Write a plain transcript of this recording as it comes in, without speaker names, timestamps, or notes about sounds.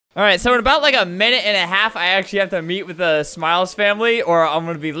All right, so in about like a minute and a half, I actually have to meet with the Smiles family, or I'm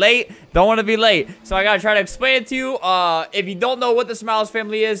gonna be late. Don't want to be late, so I gotta try to explain it to you. If you don't know what the Smiles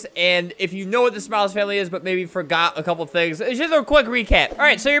family is, and if you know what the Smiles family is, but maybe forgot a couple things, it's just a quick recap. All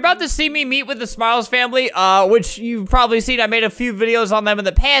right, so you're about to see me meet with the Smiles family, which you've probably seen. I made a few videos on them in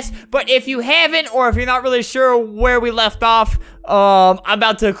the past, but if you haven't, or if you're not really sure where we left off, I'm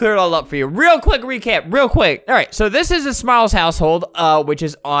about to clear it all up for you. Real quick recap, real quick. All right, so this is a Smiles household, which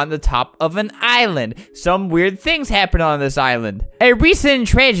is on the top of an island. Some weird things happen on this island. A recent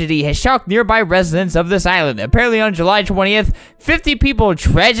tragedy has shocked nearby residents of this island. Apparently on July 20th, 50 people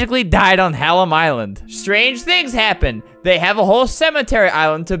tragically died on Hallam Island. Strange things happen. They have a whole cemetery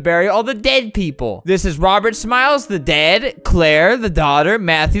island to bury all the dead people. This is Robert Smiles, the dad, Claire, the daughter,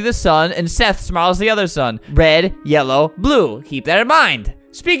 Matthew, the son, and Seth Smiles, the other son. Red, yellow, blue. Keep that in mind.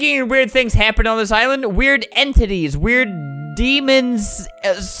 Speaking of weird things happen on this island, weird entities, weird demons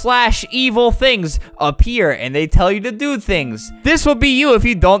slash evil things appear and they tell you to do things. This will be you if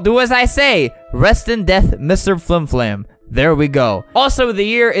you don't do as I say. Rest in death, Mr. Flimflam. There we go. Also, the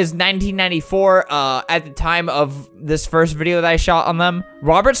year is 1994 at the time of this first video that I shot on them.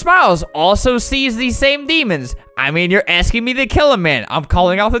 Robert Smiles also sees these same demons. I mean, you're asking me to kill a man. I'm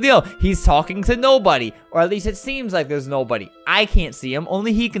calling out the deal. He's talking to nobody, or at least it seems like there's nobody. I can't see him.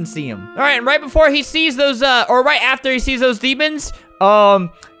 Only he can see him. All right, and right before he sees those, or right after he sees those demons,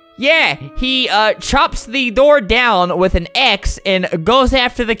 yeah, he chops the door down with an axe and goes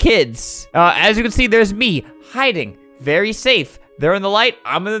after the kids. As you can see, there's me hiding. Very safe. They're in the light,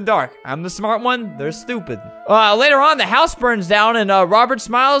 I'm in the dark. I'm the smart one, they're stupid. Later on, the house burns down and Robert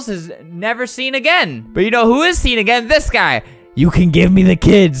Smiles is never seen again. But you know who is seen again? This guy. You can give me the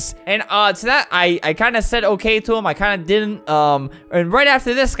kids. And to that, I kind of said okay to him. I kind of didn't. And right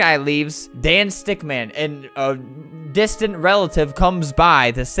after this guy leaves, Dan Stickman and a distant relative comes by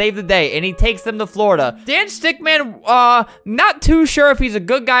to save the day, and he takes them to Florida. Dan Stickman, not too sure if he's a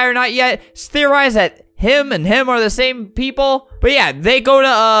good guy or not yet. It's theorized that him and him are the same people. But yeah, they go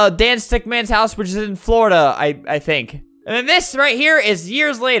to Dan Stickman's house, which is in Florida, I think. And then this right here is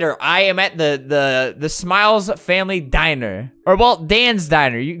years later. I am at the Smiles family diner. Or, well, Dan's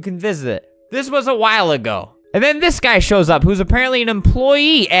diner. You can visit it. This was a while ago. And then this guy shows up, who's apparently an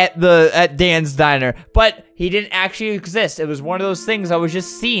employee at Dan's diner. But he didn't actually exist. It was one of those things I was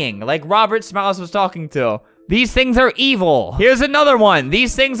just seeing, like Robert Smiles was talking to. These things are evil. Here's another one.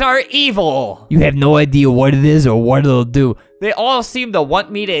 These things are evil. You have no idea what it is or what it'll do. They all seem to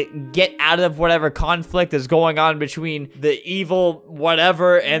want me to get out of whatever conflict is going on between the evil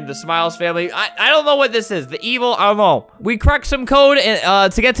whatever and the Smiles family. I don't know what this is. The evil, I don't know. We cracked some code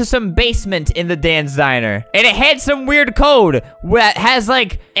to get to some basement in the Dan's diner. And it had some weird code that has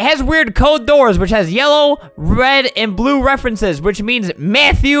like, it has weird code doors, which has yellow, red, and blue references, which means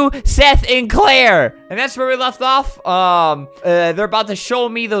Matthew, Seth, and Claire. And that's where we left off. They're about to show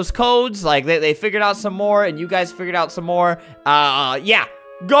me those codes. Like, they figured out some more, and you guys figured out some more. Yeah,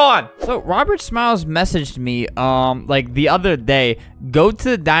 go on. So Robert Smiles messaged me, like the other day, go to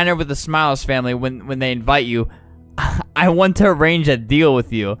the diner with the Smiles family when they invite you. I want to arrange a deal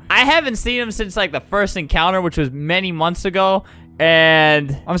with you. I haven't seen him since like the first encounter, which was many months ago.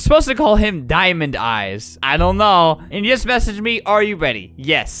 And I'm supposed to call him Diamond Eyes. I don't know. And he just messaged me, are you ready?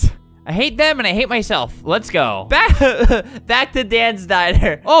 Yes. I hate them and I hate myself. Let's go. Back to Dan's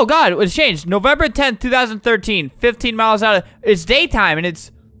diner. Oh God, it's changed. November 10th, 2013. 15 miles out of... It's daytime and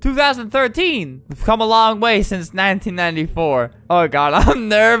it's 2013. We've come a long way since 1994. Oh God, I'm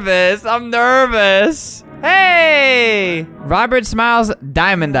nervous. I'm nervous. Hey! Robert Smiles,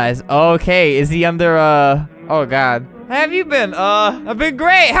 Diamond Eyes. Okay, is he under, oh God. How have you been? I've been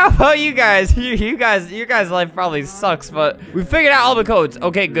great. How about you guys? You guys' life probably sucks, but we figured out all the codes.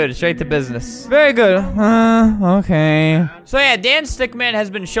 Okay, good. Straight to business. Very good. Okay. So yeah, Dan Stickman has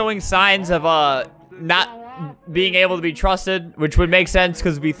been showing signs of, not being able to be trusted, which would make sense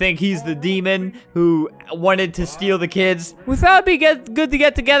because we think he's the demon who wanted to steal the kids. We thought it'd be good to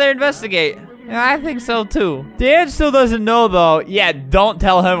get together and investigate. Yeah, I think so too. Dan still doesn't know though. Yeah, don't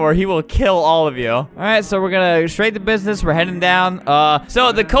tell him or he will kill all of you. All right, so we're gonna straight to business. We're heading down.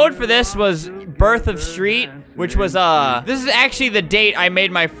 So the code for this was Birth of Street, which was, this is actually the date I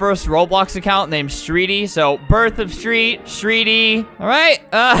made my first Roblox account named Streety. So Birth of Street, Streety. All right,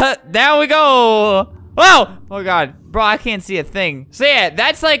 down we go. Whoa! Oh God, bro, I can't see a thing. So yeah,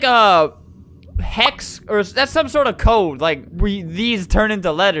 that's like, hex, or that's some sort of code. Like, these turn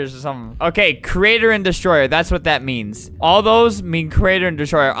into letters or something. Okay, creator and destroyer. That's what that means. All those mean creator and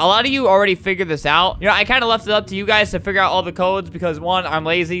destroyer. A lot of you already figured this out. You know, I kind of left it up to you guys to figure out all the codes because 1, I'm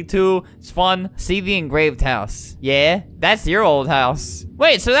lazy. 2, it's fun. See the engraved house. Yeah, that's your old house.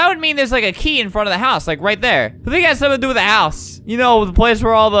 Wait, so that would mean there's like a key in front of the house, like right there. I think it has something to do with the house. You know, the place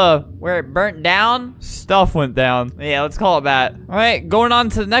where where it burnt down? Stuff went down. Yeah, let's call it that. All right, going on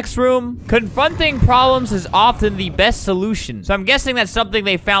to the next room. Confronting problems is often the best solution. So I'm guessing that's something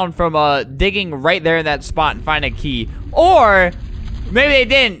they found from digging right there in that spot and find a key. Or maybe they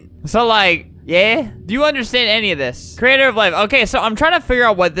didn't. So like, yeah? Do you understand any of this? Creator of life. Okay, so I'm trying to figure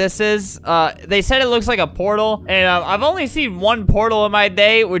out what this is. They said it looks like a portal, and I've only seen one portal in my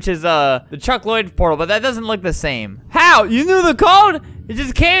day, which is the Chuck Lloyd portal, but that doesn't look the same. How? You knew the code? It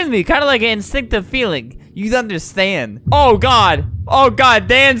just came to me, kind of like an instinctive feeling. You'd understand. Oh God. Oh God,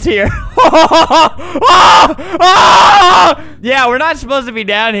 Dan's here. Yeah, we're not supposed to be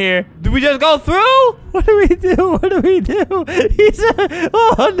down here. Do we just go through? What do we do? What do we do?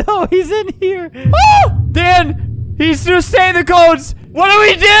 Oh no, he's in here. Oh, Dan, he's just saying the codes. What do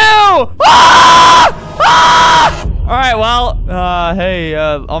we do? All right, well, hey,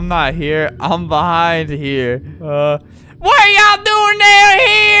 I'm not here. I'm behind here. What are y'all doing down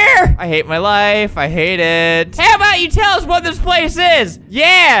here? I hate my life. I hate it. How about you tell us what this place is?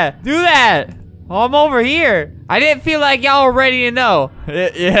 Yeah, do that. Oh, I'm over here. I didn't feel like y'all were ready to know.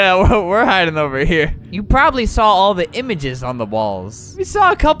 Yeah, we're hiding over here. You probably saw all the images on the walls. We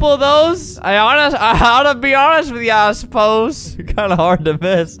saw a couple of those. I ought to be honest with you, I suppose. Kind of hard to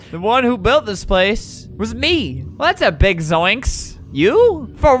miss. The one who built this place was me. Well, that's a big zoinks.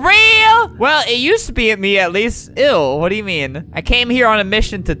 You? For real? Well, it used to be me at least. Ew, what do you mean? I came here on a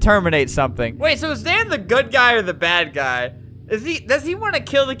mission to terminate something. Wait, so is Dan the good guy or the bad guy? Does he want to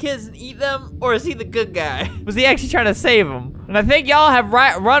kill the kids and eat them? Or is he the good guy? Was he actually trying to save them? And I think y'all have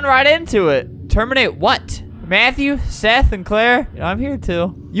run right into it. Terminate what? Matthew, Seth, and Claire, you know, I'm here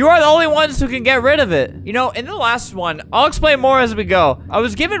too. You are the only ones who can get rid of it. You know, in the last one, I'll explain more as we go. I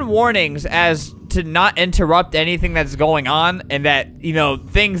was given warnings as to not interrupt anything that's going on and that, you know,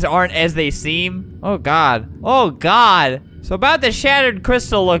 things aren't as they seem. Oh God. Oh God. So about the shattered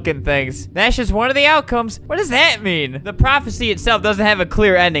crystal looking things, that's just one of the outcomes. What does that mean? The prophecy itself doesn't have a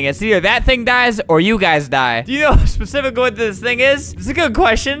clear ending. It's either that thing dies or you guys die. Do you know specifically what this thing is? It's a good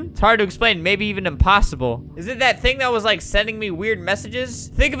question. It's hard to explain, maybe even impossible. Is it that thing that was like sending me weird messages?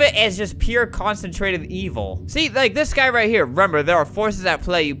 Think of it as just pure concentrated evil. See, like this guy right here. Remember, there are forces at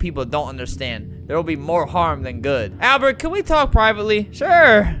play you people don't understand. There will be more harm than good. Albert, can we talk privately?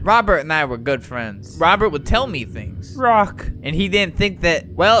 Sure. Robert and I were good friends. Robert would tell me things. Rock. And he didn't think that,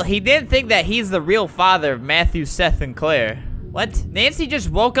 well, he didn't think that he's the real father of Matthew, Seth, and Claire. What? Nancy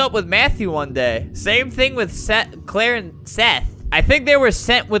just woke up with Matthew one day. Same thing with Claire and Seth. I think they were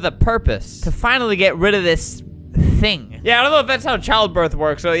sent with a purpose to finally get rid of this thing. Yeah, I don't know if that's how childbirth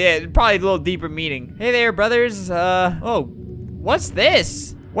works, so yeah, probably a little deeper meaning. Hey there, brothers. Oh, what's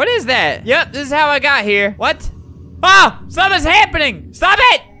this? What is that? Yep, this is how I got here. What? Oh, something's happening. Stop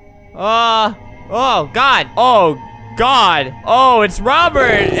it. Oh, God. Oh, God. Oh, it's Robert.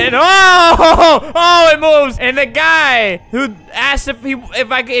 And oh, it moves. And the guy who asked if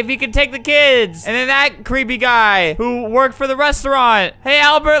he could take the kids. And then that creepy guy who worked for the restaurant. Hey,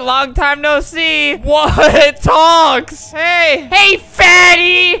 Albert, long time no see. What? It talks. Hey,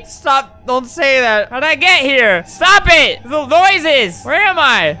 fatty. Stop. Don't say that. How'd I get here? Stop it. The noises. Where am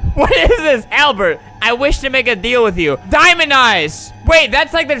I? What is this? Albert, I wish to make a deal with you. Diamond eyes. Wait,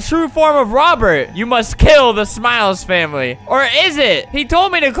 that's like the true form of Robert. You must kill the Smiles family. Or is it? He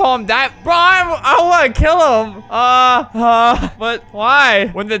told me to call him Bro, I want to kill him. But why?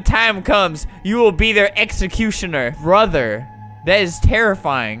 When the time comes, you will be their executioner. Brother. That is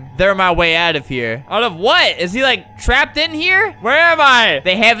terrifying. They're my way out of here. Out of what? Is he like trapped in here? Where am I?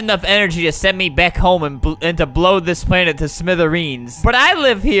 They have enough energy to send me back home and to blow this planet to smithereens. But I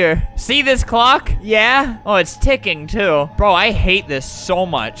live here. See this clock? Yeah. Oh, it's ticking too. Bro, I hate this so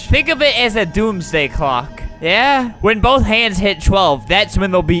much. Think of it as a doomsday clock. Yeah? When both hands hit 12, that's when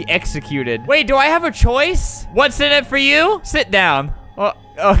they'll be executed. Wait, do I have a choice? What's in it for you? Sit down. Well,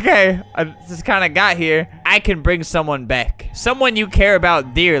 okay, I just kind of got here. I can bring someone back. Someone you care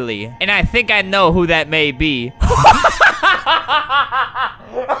about dearly. And I think I know who that may be.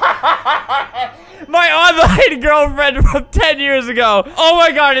 My online girlfriend from 10 years ago. Oh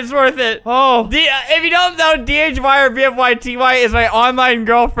my god, it's worth it. Oh, if you don't know, DHY or BFYTY is my online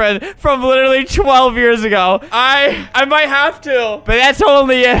girlfriend from literally 12 years ago. I might have to, but that's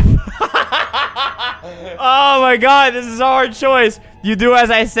only if. Oh my god, this is a hard choice. You do as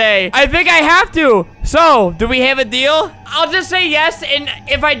I say. I think I have to. So, do we have a deal? I'll just say yes, and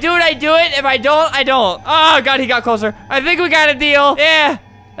if I do it, I do it. If I don't, I don't. Oh god, he got closer. I think we got a deal. Yeah,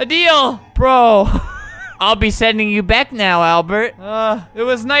 a deal. Bro. I'll be sending you back now, Albert. It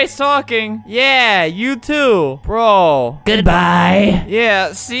was nice talking. Yeah, you too. Bro. Goodbye.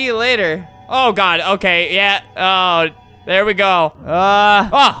 Yeah, see you later. Oh god, okay, yeah. Oh, there we go.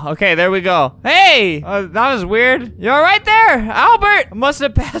 Okay, there we go. Hey, that was weird. You all right there, Albert? I must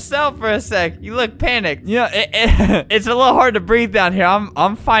have passed out for a sec. You look panicked. You know, it's a little hard to breathe down here.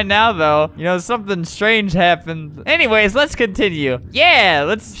 I'm fine now, though. You know, something strange happened. Anyways, let's continue.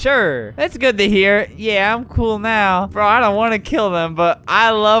 Yeah, sure. That's good to hear. Yeah, I'm cool now. Bro, I don't want to kill them, but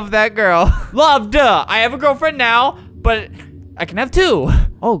I love that girl. Love, duh. I have a girlfriend now, but I can have two.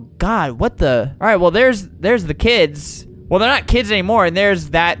 Oh, God, what the? All right, well, there's the kids. Well, they're not kids anymore, and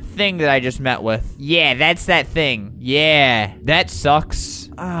there's that thing that I just met with. Yeah, that's that thing. Yeah, that sucks.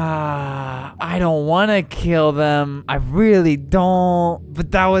 I don't want to kill them. I really don't.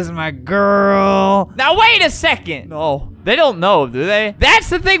 But that was my girl. Now, wait a second. No, they don't know, do they? That's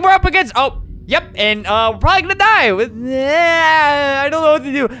the thing we're up against. Oh, yep, and we're probably gonna die. I don't know what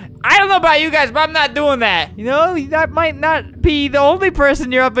to do. I don't know about you guys, but I'm not doing that. You know, that might not be the only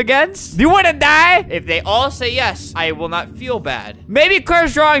person you're up against. Do you want to die? If they all say yes, I will not feel bad. Maybe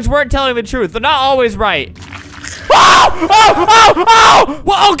Claire's drawings weren't telling the truth. They're not always right. Oh,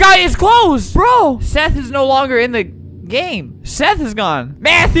 God, it's closed. Bro, Seth is no longer in the game. Seth is gone.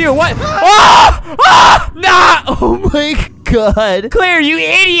 Matthew, what? Nah. Oh, my God. Claire, you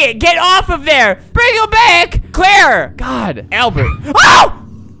idiot. Get off of there. Bring him back. Claire. God. Albert. Oh!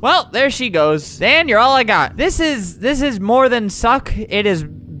 Well, there she goes. Dan, you're all I got. This is more than suck. It is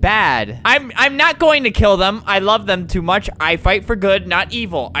bad. I'm not going to kill them. I love them too much. I fight for good, not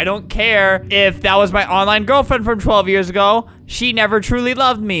evil. I don't care if that was my online girlfriend from 12 years ago. She never truly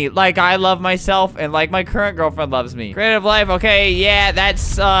loved me like I love myself and like my current girlfriend loves me. Creative life, okay, yeah,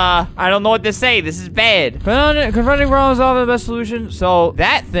 that's, I don't know what to say. This is bad. Confronting problems is often the best solution. So,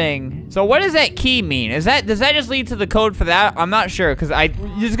 that thing. So, what does that key mean? Does that just lead to the code for that? I'm not sure, because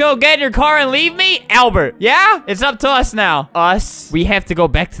you just go get in your car and leave me? Albert, yeah? It's up to us now. Us? We have to go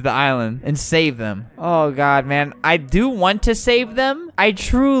back to the island and save them. Oh, God, man. I do want to save them. I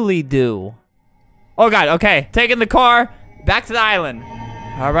truly do. Oh, God, okay. Taking the car. Back to the island.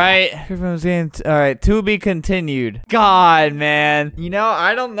 All right. All right. To be continued. God, man. You know,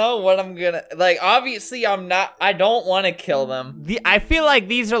 I don't know what I'm gonna like. Obviously, I don't want to kill them. I feel like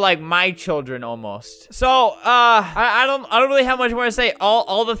these are like my children almost. So, I don't really have much more to say.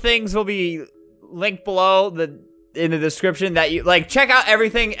 All the things will be linked below in the description that you like. Check out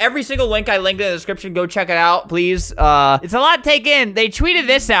everything. Every single link I linked in the description. Go check it out, please. It's a lot to take in. They tweeted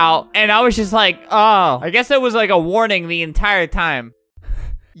this out, and I was just like, oh, I guess it was like a warning the entire time.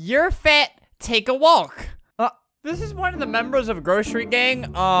 You're fat. Take a walk. This is one of the members of Grocery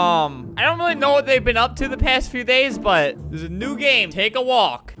Gang. I don't really know what they've been up to the past few days, but there's a new game. Take a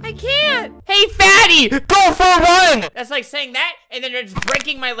walk. I can't. Hey, fatty, go for a run. That's like saying that, and then you're just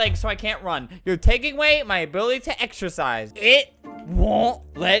breaking my legs so I can't run. You're taking away my ability to exercise. It won't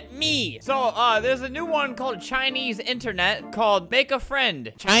let me. So, there's a new one called Chinese Internet called Make a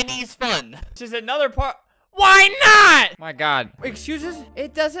Friend. Chinese Fun. This is another part. Why not? My God. Excuses?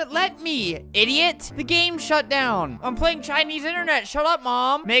 It doesn't let me, idiot. The game shut down. I'm playing Chinese Internet. Shut up,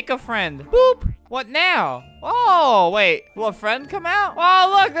 Mom. Make a friend. Boop. What now? Oh, wait. Will a friend come out?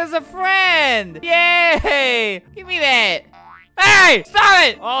 Oh, look, there's a friend. Yay. Give me that. Hey, stop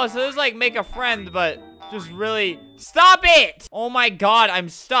it. Oh, so there's like make a friend, but just really stop it. Oh my God, I'm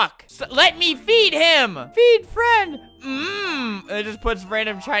stuck. Let me feed him. Feed friend. It just puts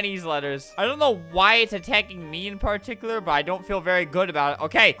random Chinese letters. I don't know why it's attacking me in particular, but I don't feel very good about it.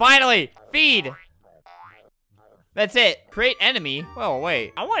 Okay, finally, feed. That's it. Create enemy. Oh,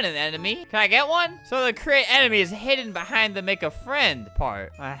 wait. I want an enemy. Can I get one? So the create enemy is hidden behind the make a friend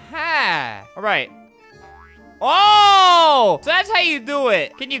part. Aha. All right. Oh, so that's how you do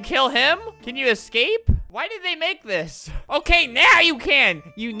it. Can you kill him? Can you escape? Why did they make this? Okay, now you can.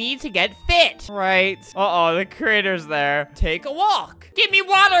 You need to get fit. Right. Uh-oh, the creator's there. Take a walk. Give me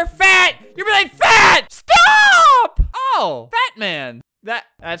water, fat. You're really fat. Stop. Oh, fat man.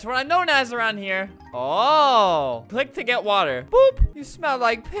 That's what I'm known as around here. Oh, click to get water. Boop. You smell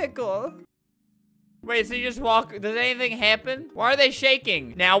like pickle. Wait, so you just walk? Does anything happen? Why are they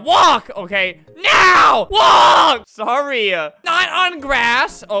shaking? Now walk! Okay, now walk! Sorry, not on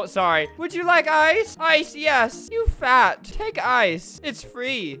grass. Oh, sorry. Would you like ice? Ice, yes. You fat. Take ice. It's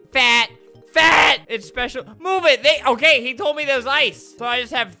free. Fat. Fat! It's special. Move it! Okay, he told me there's ice. So I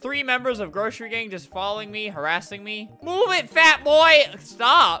just have 3 members of Grocery Gang just following me, harassing me. Move it, fat boy!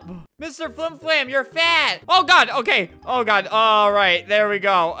 Stop. Mr. Flim Flam, you're fat. Oh, God, okay. Oh, God. All right, there we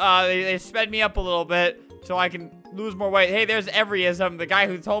go. They sped me up a little bit so I can lose more weight. Hey, there's Everyism, the guy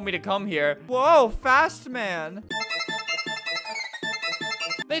who told me to come here. Whoa, fast man.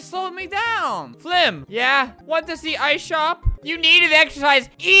 They slowed me down. Flim, yeah? Want to see ice shop? You needed exercise.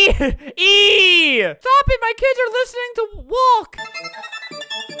 Stop it, my kids are listening to walk.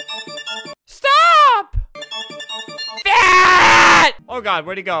 Stop. Fat. Oh God,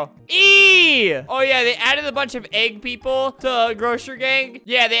 where'd he go? Oh yeah, they added a bunch of egg people to Grocery Gang.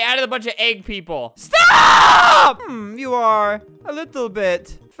 Yeah, they added a bunch of egg people. Stop. You are a little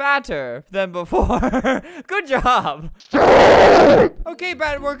bit fatter than before. Good job. Okay,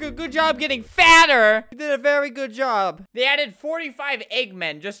 bad worker. Good job getting fatter. You did a very good job. They added 45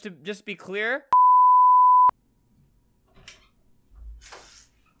 eggmen, just to be clear.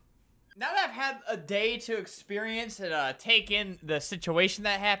 Now that I've had a day to experience and take in the situation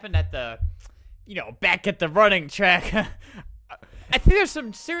that happened at the, back at the running track, I think there's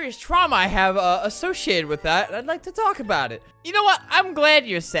some serious trauma I have associated with that, and I'd like to talk about it. You know what? I'm glad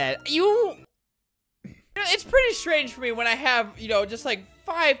you're sad. It's pretty strange for me when I have, just like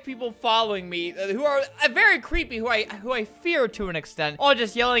 5 people following me who are very creepy, who I fear to an extent, all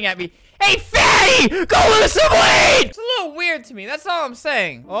just yelling at me. Hey, fatty! Go lose some weight! It's a little weird to me. That's all I'm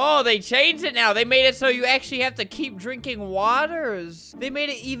saying. Oh, they changed it now. They made it so you actually have to keep drinking waters. They made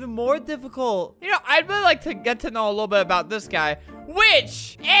it even more difficult. I'd really like to get to know a little bit about this guy,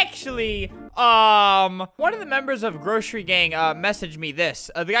 which actually, one of the members of Grocery Gang, messaged me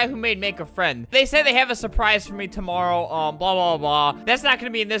this. The guy who made Make a Friend. They said they have a surprise for me tomorrow, blah, blah, blah. That's not gonna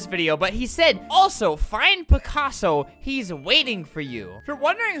be in this video, but he said, also, find Picasso. He's waiting for you. If you're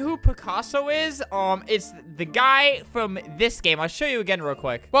wondering who Picasso is, it's the guy from this game. I'll show you again real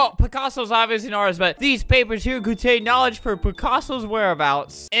quick. Well, Picasso's obviously not ours, but these papers here contain knowledge for Picasso's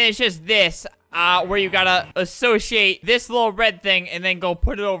whereabouts. And it's just this. Where you gotta associate this little red thing and then go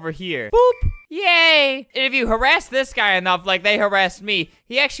put it over here. Boop. Yay. And if you harass this guy enough like they harassed me,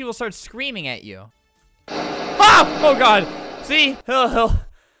 he actually will start screaming at you. Oh God. See?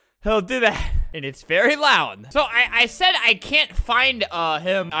 He'll do that. And it's very loud. So I said I can't find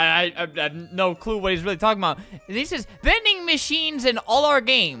him. I have no clue what he's really talking about. And he says, vending machines in all our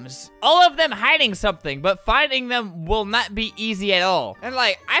games. All of them hiding something, but finding them will not be easy at all. And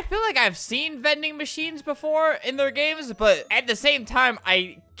like, I feel like I've seen vending machines before in their games, but at the same time,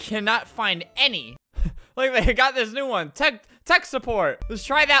 I cannot find any. Like, they got this new one. Tech support. Let's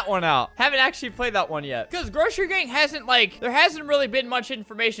try that one out. Haven't actually played that one yet. Because Grocery Gang hasn't, there hasn't really been much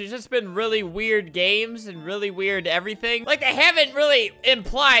information. It's just been really weird games and really weird everything. Like, they haven't really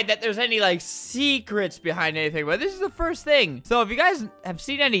implied that there's any, secrets behind anything. But this is the first thing. So, if you guys have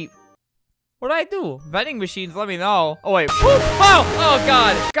seen any... What do I do? Vending machines, let me know. Oh, wait. Boop! Oh,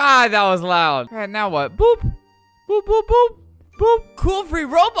 God. God, that was loud. All right, now what? Boop. Boop, boop, boop. Boop. Cool, free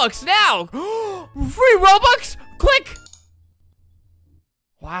Robux now. Free Robux? Click.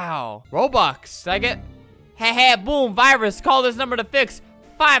 Wow. Robux. Did I get? Hey, boom, virus. Call this number to fix.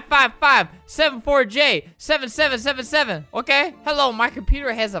 555-74J-7777. Okay. Hello, my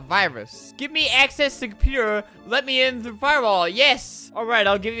computer has a virus. Give me access to computer. Let me in through firewall. Yes. All right,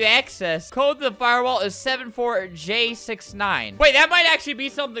 I'll give you access. Code to the firewall is 74J69. Wait, that might actually be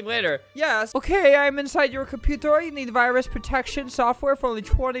something later. Yes. Okay, I'm inside your computer. You need virus protection software for only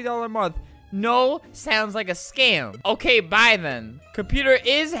 $20 a month. No, sounds like a scam. Okay, bye then. Computer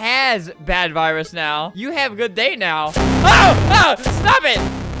has bad virus now. You have a good day now. Oh, stop it.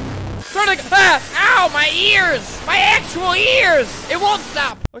 Ow, my ears. My actual ears. It won't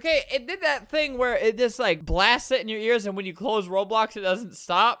stop. Okay, it did that thing where it just blasts it in your ears, and when you close Roblox, it doesn't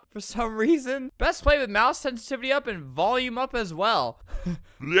stop for some reason. Best play with mouse sensitivity up and volume up as well.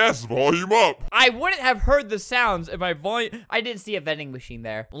 Yes, volume up. I wouldn't have heard the sounds if my volume... I didn't see a vending machine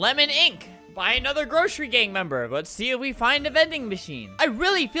there. Lemon Inc. Buy another Grocery Gang member. Let's see if we find a vending machine. I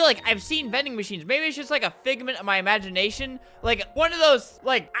really feel like I've seen vending machines. Maybe it's just a figment of my imagination. Like one of those,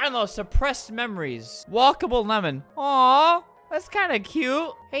 I don't know, suppressed memories. Walkable lemon. Aww. That's kind of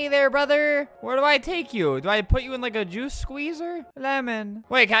cute. Hey there, brother. Where do I take you? Do I put you in a juice squeezer? Lemon.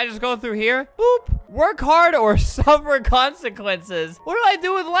 Wait, can I just go through here? Boop. Work hard or suffer consequences. What do I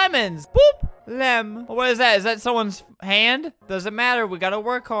do with lemons? Boop. Lem. What is that? Is that someone's hand? Doesn't matter. We gotta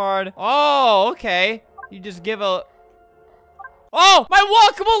work hard. Oh, okay. You just give a... Oh, my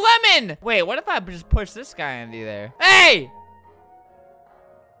walkable lemon! Wait, what if I just push this guy into there? Hey!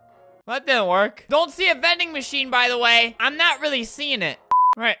 That didn't work. Don't see a vending machine, by the way. I'm not really seeing it.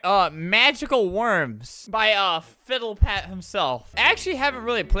 All right, Magical Worms by, Fiddle Pat himself. I actually haven't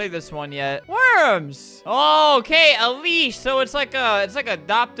really played this one yet. Worms! Oh, okay, a leash. So it's like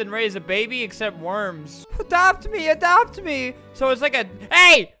adopt and raise a baby, except worms. Adopt me, adopt me. So it's like a,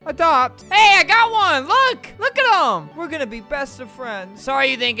 hey, adopt. Hey, I got one, look at him. We're gonna be best of friends.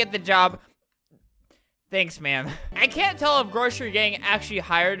 Sorry you didn't get the job. Thanks, man. I can't tell if Grocery Gang actually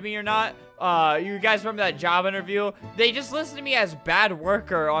hired me or not. You guys remember that job interview? They just listed me as bad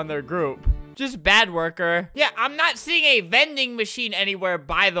worker on their group. Just bad worker. Yeah, I'm not seeing a vending machine anywhere,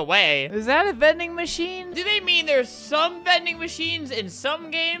 by the way. Is that a vending machine? Do they mean there's some vending machines in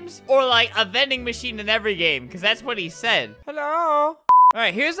some games? Or like a vending machine in every game? Because that's what he said. Hello? All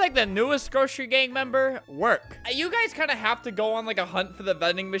right, here's like the newest Grocery Gang member, Work. You guys kind of have to go on like a hunt for the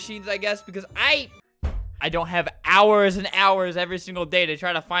vending machines, I guess, because I don't have hours and hours every single day to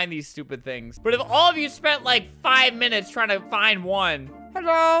try to find these stupid things. But if all of you spent like 5 minutes trying to find one.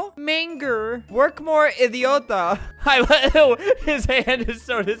 Hello, Manger. Work more, idiota. His hand is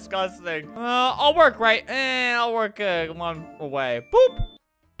so disgusting. I'll work, right? I'll work one away. Boop.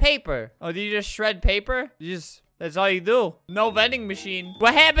 Paper. Oh, do you just shred paper? That's all you do. No vending machine.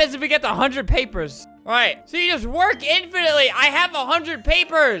 What happens if we get to 100 papers? All right, so you just work infinitely. I have 100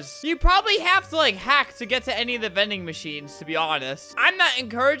 papers. You probably have to like hack to get to any of the vending machines, to be honest. I'm not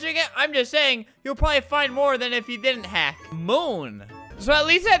encouraging it. I'm just saying you'll probably find more than if you didn't hack. Moon. So at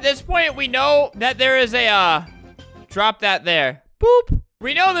least at this point, we know that there is a, drop that there. Boop.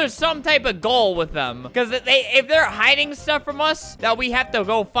 We know there's some type of goal with them. Because if they're hiding stuff from us that we have to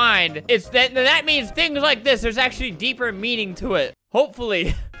go find, that means things like this, there's actually deeper meaning to it.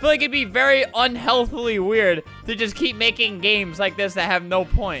 Hopefully. I feel like it'd be very unhealthily weird to just keep making games like this that have no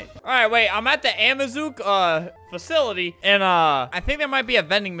point. All right, wait, I'm at the Amazook facility, and I think there might be a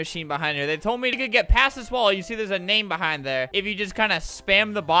vending machine behind here. They told me you could get past this wall. You see there's a name behind there. If you just kind of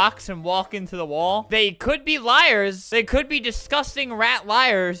spam the box and walk into the wall. They could be liars. They could be disgusting rat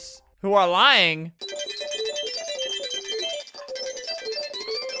liars who are lying.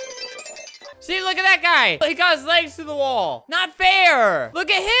 See, look at that guy. He got his legs through the wall. Not fair. Look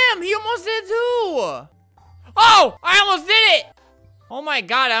at him. He almost did it too. Oh, I almost did it. Oh my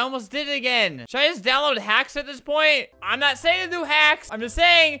God, I almost did it again. Should I just download hacks at this point? I'm not saying to do hacks. I'm just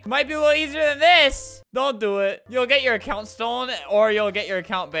saying it might be a little easier than this. Don't do it. You'll get your account stolen or you'll get your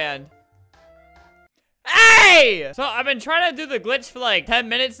account banned. Hey! So I've been trying to do the glitch for like 10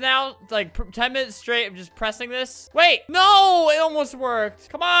 minutes now. Like 10 minutes straight of just pressing this. Wait, no, it almost worked.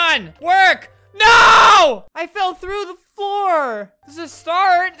 Come on, work. No! I fell through the floor. This is a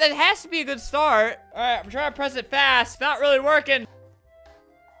start. That has to be a good start. All right, I'm trying to press it fast. It's not really working.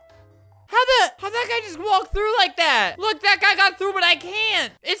 How'd that guy just walk through like that? Look, that guy got through, but I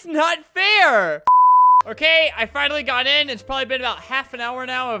can't. It's not fair. Okay, I finally got in. It's probably been about half an hour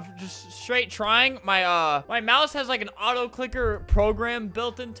now of just straight trying. My mouse has like an auto clicker program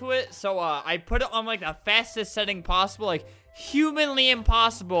built into it. So I put it on like the fastest setting possible, like humanly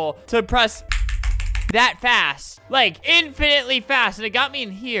impossible to press that fast, like infinitely fast. And it got me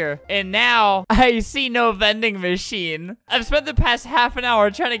in here, and now I see no vending machine. I've spent the past half an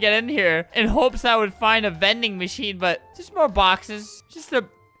hour trying to get in here in hopes I would find a vending machine, but just more boxes, just the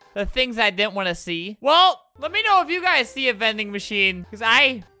things I didn't want to see. Well, let me know if you guys see a vending machine, because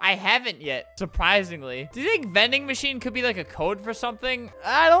I haven't yet, surprisingly. Do you think vending machine could be like a code for something?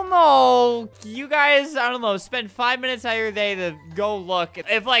 I don't know. You guys, I don't know, spend 5 minutes out of your day to go look.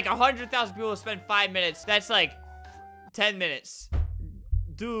 If like 100,000 people spend 5 minutes, that's like 10 minutes.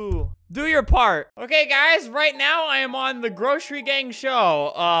 Do your part. Okay, guys, right now I am on the Grocery Gang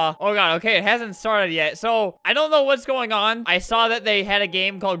show. Oh God, okay, it hasn't started yet. So I don't know what's going on. I saw that they had a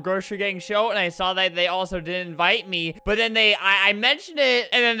game called Grocery Gang Show, and I saw that they also didn't invite me, but then I mentioned it,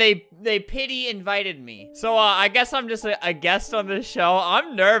 and then they pity invited me. So I guess I'm just a guest on this show.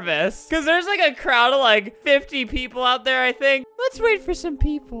 I'm nervous because there's like a crowd of like 50 people out there, I think. Let's wait for some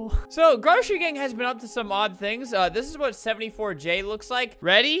people. So Grocery Gang has been up to some odd things. This is what 74J looks like.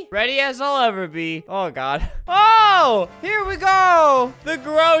 Ready? Ready as I'll ever be. Oh God. Oh, here we go. The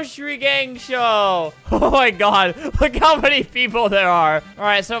Grocery Gang show. Oh my God. Look how many people there are. All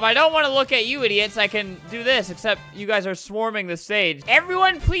right, so if I don't want to look at you idiots, I can do this, except you guys are swarming the stage.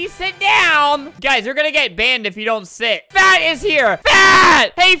 Everyone please sit down. Guys, you're gonna get banned if you don't sit. Fat is here.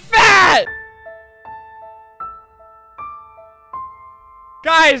 Fat! Hey, Fat!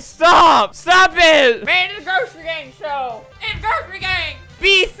 Guys, stop! Stop it! Man, it's a grocery gang show. It's grocery gang.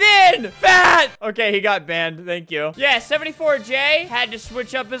 Be thin, fat. Okay, he got banned. Thank you. Yeah, 74J had to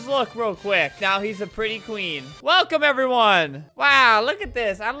switch up his look real quick. Now he's a pretty queen. Welcome, everyone. Wow, look at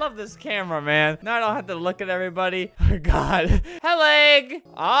this. I love this camera, man. Now I don't have to look at everybody. Oh, God. Hello, egg.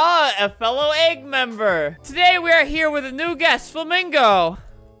 Ah, a fellow egg member. Today we are here with a new guest, Flamingo.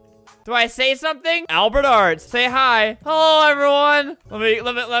 Do I say something? Albert Arts, say hi. Hello, everyone.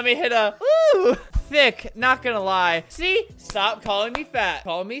 Let me hit a woo. Thick, not gonna lie. See? Stop calling me fat.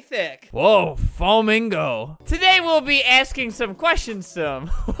 Call me thick. Whoa, Flamingo. Today we'll be asking some questions to him.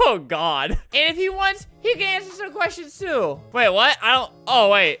 Oh, God. And if he wants, he can answer some questions too. Wait, what? Oh,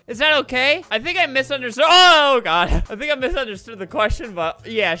 wait. Is that okay? I think I misunderstood. Oh, God. I think I misunderstood the question, but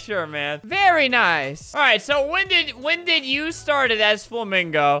yeah, sure, man. Very nice. All right, so when did you start it as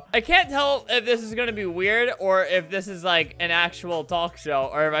Flamingo? I can't tell if this is gonna be weird or if this is like an actual talk show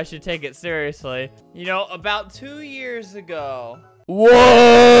or if I should take it seriously. You know, about 2 years ago.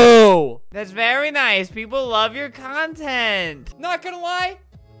 Whoa! That's very nice. People love your content. Not gonna lie,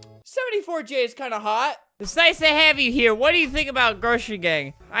 74J is kind of hot. It's nice to have you here. What do you think about Grocery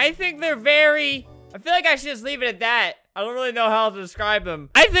Gang? I think they're very... I feel like I should just leave it at that. I don't really know how to describe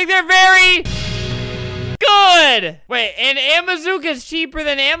them. I think they're very... good! Wait, and Amazook is cheaper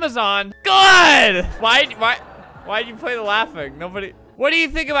than Amazon. Good! Why'd you play the laughing? Nobody... What do you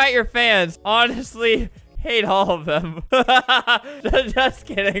think about your fans? Honestly, hate all of them. Just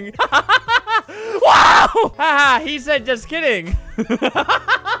kidding. Wow! Haha, he said just kidding.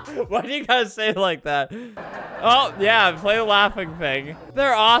 Why do you gotta say it like that? Oh, yeah, play the laughing thing.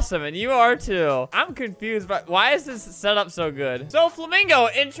 They're awesome, and you are too. I'm confused, but why is this set up so good? So, Flamingo,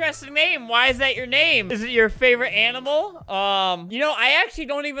 interesting name. Why is that your name? Is it your favorite animal? You know, I actually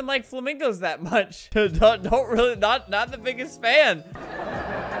don't even like flamingos that much. don't really, not the biggest fan.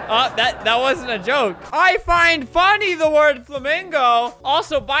 That wasn't a joke. I find funny the word flamingo.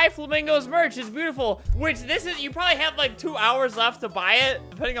 Also, buy Flamingo's merch. It's beautiful. Which you probably have like 2 hours left to buy it,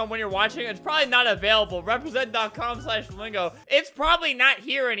 depending on when you're watching. It's probably not available. Represent.com/flamingo. It's probably not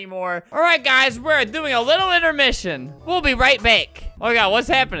here anymore. All right, guys, we're doing a little intermission. We'll be right back. Oh, God, what's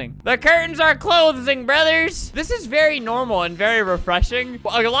happening? The curtains are closing, brothers. This is very normal and very refreshing.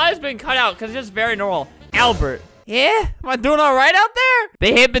 A lot has been cut out because it's just very normal. Albert. Yeah? Am I doing all right out there?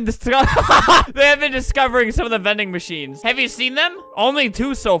 They have been discovering some of the vending machines. Have you seen them? Only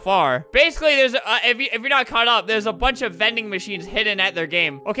 2 so far. Basically, there's if you're not caught up, there's a bunch of vending machines hidden at their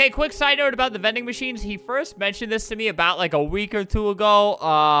game. Okay, quick side note about the vending machines. He first mentioned this to me about like a week or 2 ago.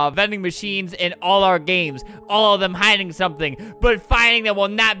 Vending machines in all our games. All of them hiding something. But finding them will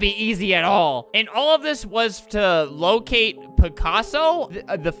not be easy at all. And all of this was to locate Picasso,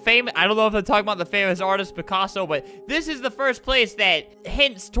 the famous, I don't know if they're talking about the famous artist Picasso, but this is the first place that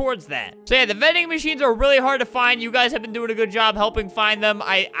hints towards that. So yeah, the vending machines are really hard to find. You guys have been doing a good job helping find them.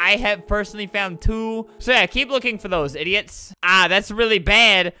 I have personally found 2. So yeah, keep looking for those, idiots. Ah, that's really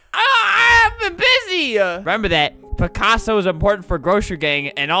bad. I've been busy. Remember that. Picasso is important for Grocery Gang,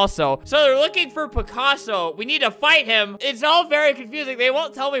 and also, so they're looking for Picasso. We need to fight him. It's all very confusing. They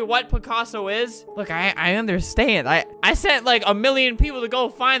won't tell me what Picasso is. Look, I understand. I sent like 1 million people to go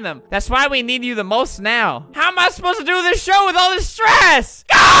find them. That's why we need you the most now. How am I supposed to do this show with all this stress?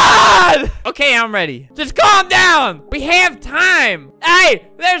 God! Okay, I'm ready. Just calm down. We have time. Hey,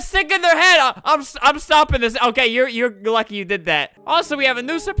 they're sick in their head. I'm stopping this. Okay, you're lucky you did that. Also, we have a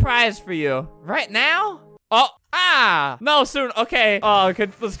new surprise for you. Right now? Oh, no, soon. Okay.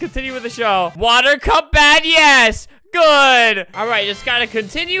 Let's continue with the show. Water cup bad, yes. Good. All right, just gotta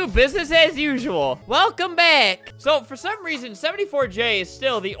continue business as usual. Welcome back. So for some reason, 74J is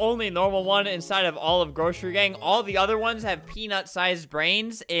still the only normal one inside of all of Grocery Gang. All the other ones have peanut-sized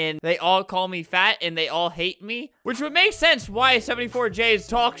brains, and they all call me fat, and they all hate me, which would make sense why 74J's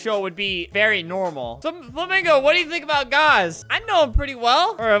talk show would be very normal. So Flamingo, what do you think about Gaz? I know him pretty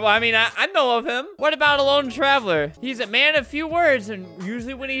well. Or, I mean, I know of him. What about a lone traveler? He's a man of few words, and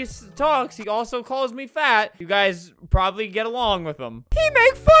usually when he talks, he also calls me fat. You guys probably get along with him. He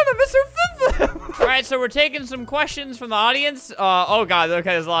make fun of Mr. Flip-Flip. All right, so we're taking some questions from the audience. Oh God, okay,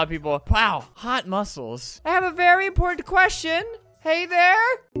 there's a lot of people. Wow, hot muscles. I have a very important question. Hey there.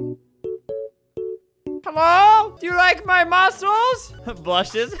 Hello? Do you like my muscles?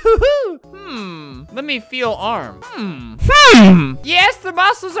 Blushes. Let me feel arm. Yes, the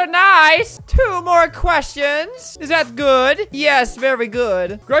muscles are nice. 2 more questions. Is that good? Yes, very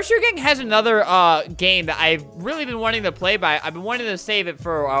good. Grocery Gang has another game that I've really been wanting to play by. I've been wanting to save it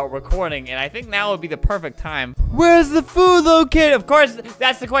for recording, and I think now would be the perfect time. Where's the food located? Of course,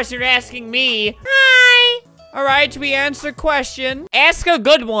 that's the question you're asking me. Hi. All right, we answer question. Ask a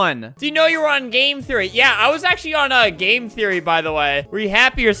good one. Do you know you were on Game Theory? Yeah, I was actually on Game Theory, by the way. Were you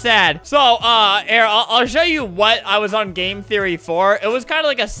happy or sad? So, here, I'll show you what I was on Game Theory for. It was kind of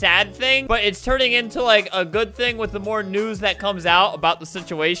like a sad thing, but it's turning into like a good thing with the more news that comes out about the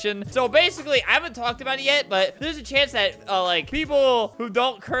situation. So basically, I haven't talked about it yet, but there's a chance that like people who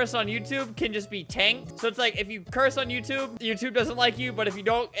don't curse on YouTube can just be tanked. So it's like if you curse on YouTube, YouTube doesn't like you, but if you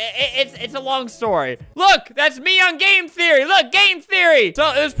don't, it's a long story. Look, that's me on Game Theory. Look, Game Theory.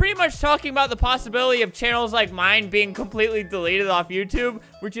 So it was pretty much talking about the possibility of channels like mine being completely deleted off YouTube,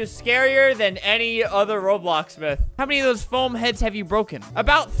 which is scarier than any other Roblox myth. How many of those foam heads have you broken?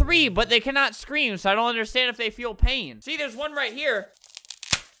 About 3, but they cannot scream, so I don't understand if they feel pain. See, there's one right here.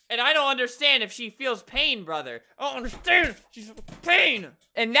 And I don't understand if she feels pain, brother. I don't understand. She's feeling pain.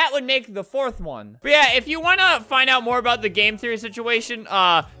 And that would make the 4th one. But yeah, if you want to find out more about the Game Theory situation,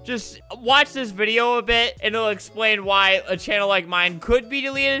 just watch this video a bit, and it'll explain why a channel like mine could be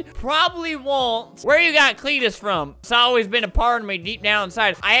deleted. Probably won't. Where you got Cletus from? It's always been a part of me deep down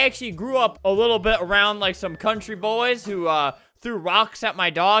inside. I actually grew up a little bit around like some country boys who threw rocks at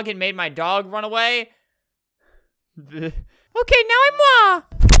my dog and made my dog run away. Okay, now I'm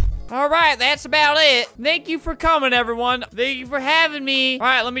All right, that's about it. Thank you for coming, everyone. Thank you for having me. All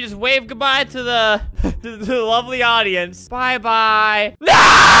right, let me just wave goodbye to the to the lovely audience. Bye-bye.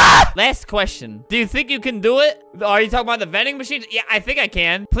 Ah! Last question. Do you think you can do it? Are you talking about the vending machines? Yeah, I think I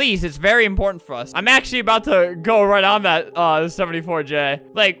can. Please, it's very important for us. I'm actually about to go right on that 74J.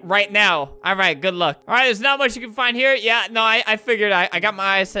 Like, right now. All right, good luck. All right, there's not much you can find here. Yeah, no, I figured I got my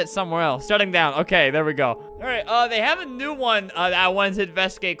eyes set somewhere else. Shutting down. Okay, there we go. All right, they have a new one that I wanted to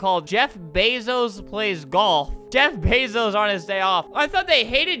investigate called Jeff Bezos Plays Golf. Jeff Bezos on his day off. I thought they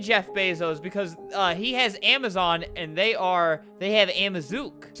hated Jeff Bezos because he has Amazon and they have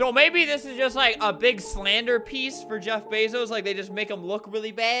Amazook. So maybe this is just like a big slander piece for Jeff Bezos. Like they just make him look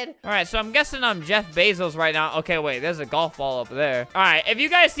really bad. All right, so I'm guessing I'm Jeff Bezos right now. Okay, wait, there's a golf ball up there. All right, if you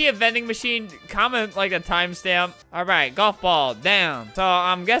guys see a vending machine, comment like a timestamp. All right, golf ball down. So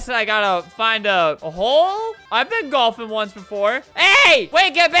I'm guessing I gotta find a hole. I've been golfing once before. Hey,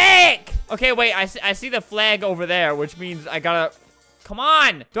 wait, get back. Okay, wait, I see the flag over there, which means I gotta... Come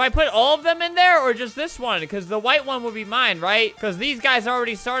on! Do I put all of them in there or just this one? Because the white one would be mine, right? Because these guys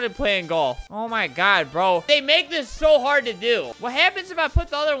already started playing golf. Oh my god, bro. They make this so hard to do. What happens if I put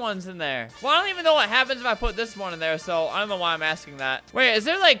the other ones in there? Well, I don't even know what happens if I put this one in there, so I don't know why I'm asking that. Wait, is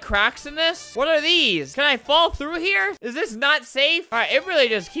there like cracks in this? What are these? Can I fall through here? Is this not safe? All right, it really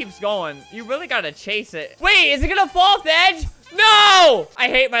just keeps going. You really gotta chase it. Wait, is it gonna fall off the edge? No! I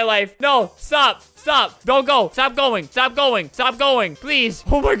hate my life. No, stop. Stop. Don't go. Stop going. Stop going. Stop going. Please.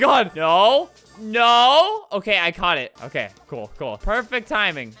 Oh my god. No. No. Okay, I caught it. Okay, cool, cool. Perfect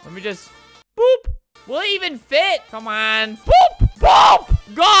timing. Let me just... Boop. Will it even fit? Come on. Boop.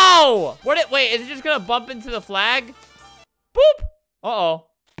 Boop. Go. Wait, is it just gonna bump into the flag? Boop. Uh-oh.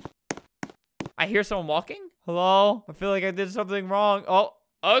 I hear someone walking. Hello? I feel like I did something wrong. Oh.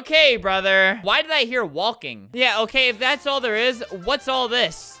 Okay, brother. Why did I hear walking? Yeah, okay, if that's all there is, what's all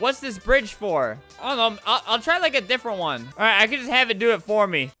this? What's this bridge for? I don't know. I'll try like a different one. All right, I could just have it do it for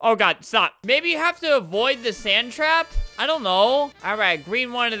me. Oh, God, stop. Maybe you have to avoid the sand trap? I don't know. All right,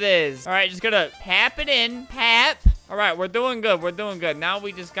 green one it is. All right, just gonna pap it in. Pap. All right, we're doing good. We're doing good. Now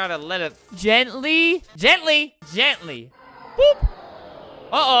we just gotta let it gently. Boop.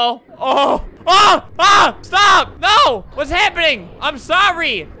 Uh-oh. Oh. Oh! Ah! Stop! No! What's happening? I'm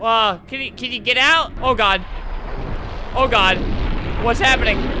sorry. Can you get out? Oh, God. Oh, God. What's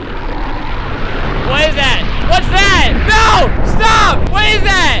happening? What is that? What's that? No! Stop! What is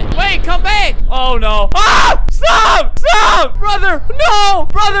that? Wait, come back. Oh, no. Ah! Stop! Stop! Brother! No!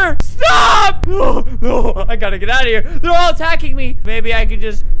 Brother! Stop! No, no, I gotta get out of here. They're all attacking me. Maybe I could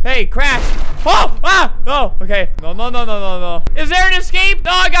just... Hey, crash. Oh! Ah! No. Okay. No, no, no, no, no, no. Is there an escape?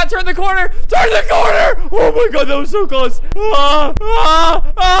 No, I gotta turn the corner. Turn the corner! Oh, my God. That was so close. Ah!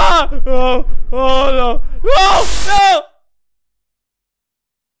 Ah! Ah! Oh! Oh, no. No! No!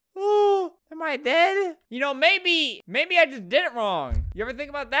 Oh, am I dead? You know, maybe I just did it wrong. You ever think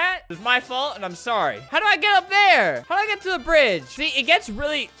about that? It's my fault, and I'm sorry. How do I get up there? How do I get to the bridge? See, it gets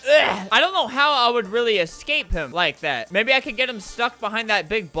really... Ugh. I don't know how I would really escape him like that. Maybe I could get him stuck behind that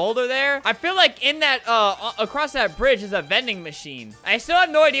big boulder there. I feel like in that, across that bridge is a vending machine. I still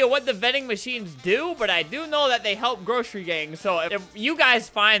have no idea what the vending machines do, but I do know that they help grocery gangs. So if you guys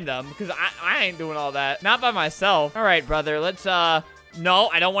find them, because I ain't doing all that. Not by myself. All right, brother, let's, no,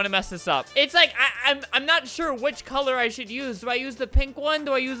 I don't want to mess this up. It's like, I'm not sure which color I should use. Do I use the pink one?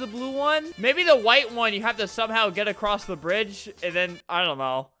 Do I use the blue one? Maybe the white one, you have to somehow get across the bridge, and then, I don't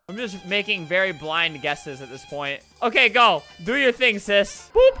know. I'm just making very blind guesses at this point. Okay, go. Do your thing, sis.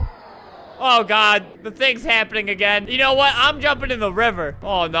 Boop. Oh, God. The thing's happening again. You know what? I'm jumping in the river.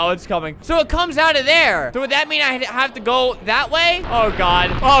 Oh, no, it's coming. So it comes out of there. So would that mean I have to go that way? Oh,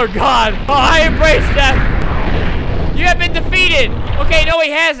 God. Oh, God. Oh, I embrace death. You have been defeated. Okay, no, he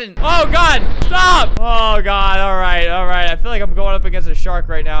hasn't. Oh, God. Stop. Oh, God. All right. All right. I feel like I'm going up against a shark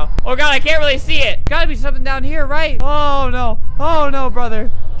right now. Oh, God. I can't really see it. Gotta be something down here, right? Oh, no. Oh, no,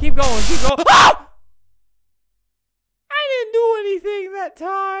 brother. Keep going. Keep going. Oh! I didn't do anything that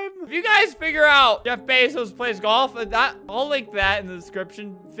time. If you guys figure out Jeff Bezos plays golf, I'll link that in the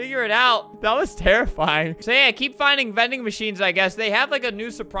description. Figure it out. That was terrifying. So yeah, keep finding vending machines, I guess. They have like a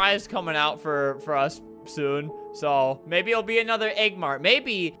new surprise coming out for us soon. So maybe it'll be another Egg Mart.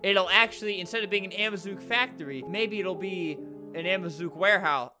 Maybe it'll actually, instead of being an Amazook factory, maybe it'll be an Amazook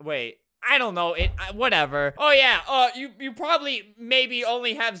warehouse. Wait. I don't know, whatever. Oh yeah, you probably maybe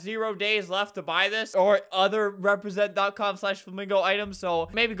only have 0 days left to buy this or other represent.com/flamingo items, so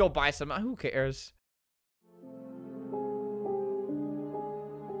maybe go buy some. Who cares?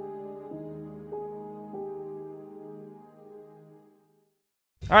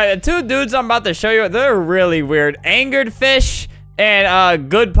 All right, the two dudes I'm about to show you, they're really weird. Angered Fish and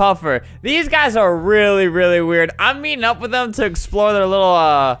Good Puffer. These guys are really, really weird. I'm meeting up with them to explore their little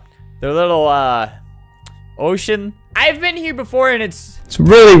ocean. I've been here before and it's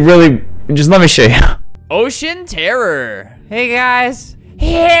really, just let me show you. Ocean Terror. Hey guys.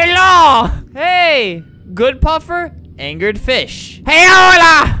 Hello. Hey, Good Puffer, Angered Fish. Hey,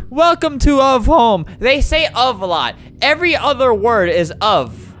 hola. Welcome to Of Home. They say of a lot. Every other word is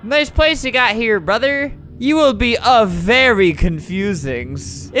of. Nice place you got here, brother. You will be of very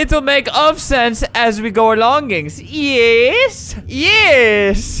confusings. It'll make of sense as we go alongings. Yes?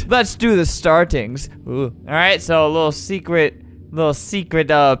 Yes. Let's do the startings. Ooh. All right, so a little secret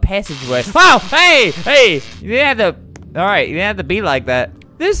passageway. Wow, hey, you didn't have to, all right, you didn't have to be like that.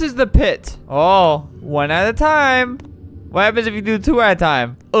 This is the pit. Oh, one at a time. What happens if you do two at a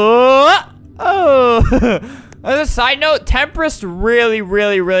time? Oh. As a side note, Tempest really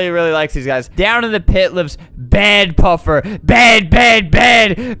likes these guys. Down in the pit lives Bad Puffer. Bad.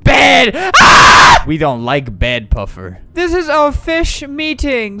 Ah! We don't like Bad Puffer. This is of fish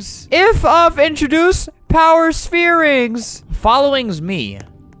meetings. If of introduce power spherings. Following's me.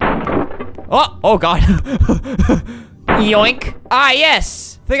 Oh God. Yoink. Ah,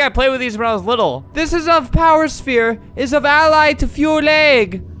 yes. I think I played with these when I was little. This is of power sphere. Is of ally to fuel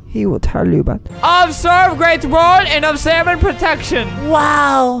egg. He will tell you about of serve great role and of salmon protection.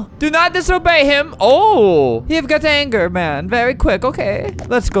 Wow. Do not disobey him. Oh. He have got anger, man. Very quick. Okay.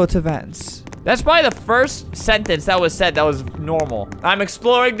 Let's go to Vance. That's probably the first sentence that was said that was normal. I'm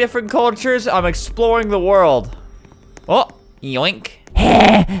exploring different cultures. I'm exploring the world. Oh. Yoink.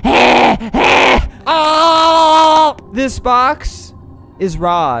 Oh. This box is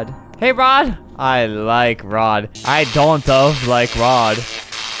Rod. Hey, Rod. I like Rod. I don't like Rod.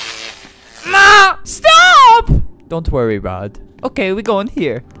 Nah! Stop! Don't worry, Rod. Okay, we go in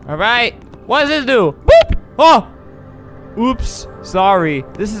here. All right. What does this do? Boop! Oh! Oops. Sorry.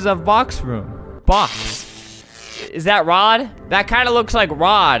 This is a box room. Box. Is that Rod? That kind of looks like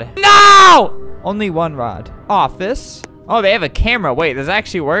Rod. No! Only one Rod. Office. Oh, they have a camera. Wait, does that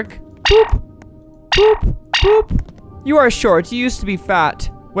actually work? Boop. Boop. Boop. You are short. You used to be fat.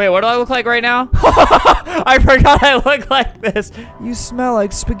 Wait, what do I look like right now? I forgot I look like this. You smell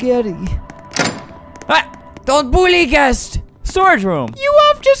like spaghetti. Ah, don't bully guest. Storage room. You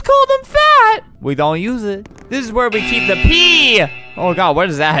have just called him fat. We don't use it. This is where we keep the pee. Oh God, what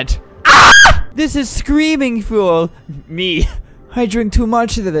is that? Ah! This is screaming fuel. Me. I drink too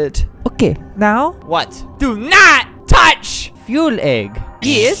much of it. Okay, now? What? Do not touch fuel egg.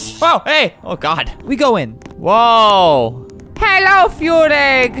 Yes. Oh, hey. Oh God. We go in. Whoa. Hello, fuel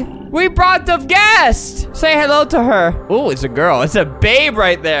egg. We brought the guest. Say hello to her. Oh, it's a girl. It's a babe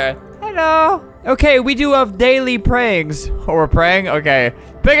right there. Hello. Okay, we do have daily prayings. Oh, we're praying? Okay.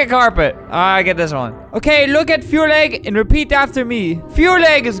 Pick a carpet. I get this one. Okay, look at fuel egg and repeat after me. Fuel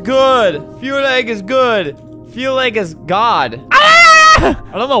egg is good. Fuel egg is good. Fuel egg is God. Ah!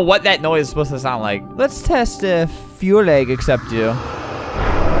 I don't know what that noise is supposed to sound like. Let's test if fuel egg accepts you.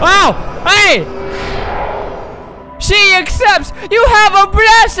 Oh, hey! She accepts. You have a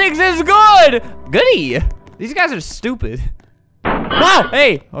blessings is good. Goody. These guys are stupid. Wow.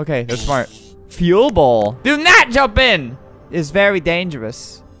 Hey. Okay, they're smart. Fuel bowl. Do not jump in. It's very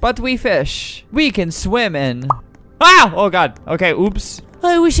dangerous. But we fish. We can swim in. Ah! Oh God. Okay. Oops.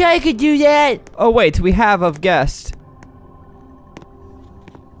 I wish I could do that. Oh wait, we have a guest.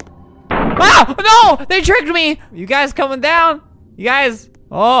 Ah! No! They tricked me. You guys coming down? You guys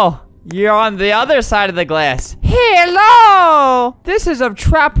Oh, you're on the other side of the glass. Hello! This is of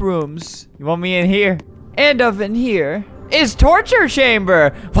trap rooms. You want me in here? And of in here is torture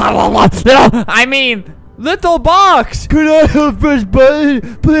chamber. I mean, little box. Could I have press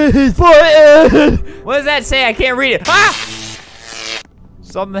button, please? Button. What does that say? I can't read it. Ah!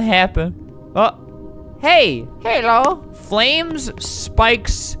 Something happened. Oh, hey. Hello. Flames,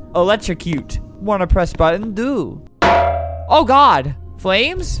 spikes, electrocute. Wanna press button? Do. Oh God.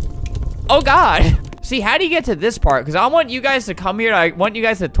 Flames? Oh God. See, how do you get to this part? Because I want you guys to come here. I want you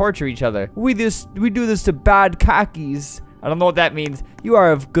guys to torture each other. We do this to bad khakis. I don't know what that means. You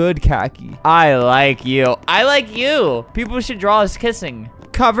are of good khaki. I like you. I like you. People should draw us kissing.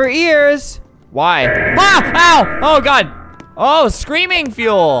 Cover ears. Why? Ah! Ow! Oh God. Oh, screaming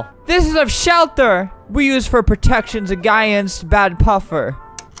fuel. This is of shelter. We use for protections against bad puffer.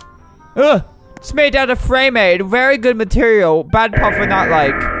 Ugh. It's made out of frame aid. Very good material. Bad puffer not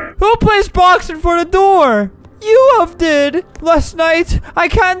like. Who placed boxing for the door? You have did. Last night, I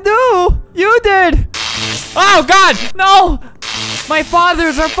can't do. You did. Oh, God. No. My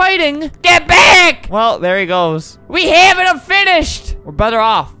fathers are fighting. Get back. Well, there he goes. We haven't finished. We're better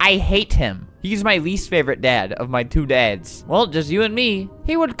off. I hate him. He's my least favorite dad of my 2 dads. Well, just you and me.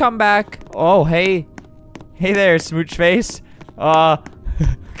 He would come back. Oh, hey. Hey there, smooch face.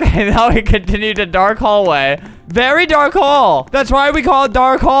 Okay, now we continue to dark hallway. Very dark hall. That's why we call it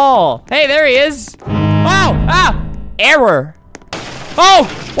dark hall. Hey, there he is. Oh, ah, error. Oh,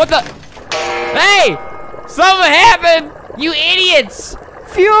 what the? Hey, something happened. You idiots.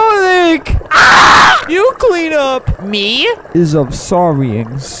 Fuel leak. Ah, you clean up. Me? Is of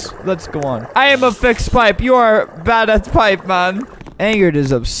sorryings. Let's go on. I am a fixed pipe. You are bad at pipe, man. Angered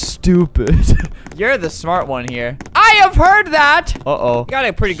is of stupid. You're the smart one here. I have heard that. Uh-oh. Got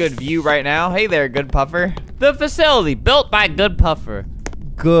a pretty good view right now. Hey there, good puffer. The facility built by good puffer.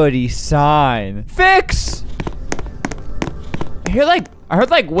 Goody sign. Fix. I heard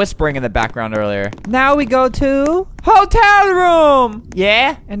like whispering in the background earlier. Now we go to hotel room.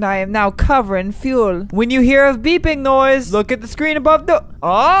 Yeah. And I am now covering fuel. When you hear a beeping noise, look at the screen above the.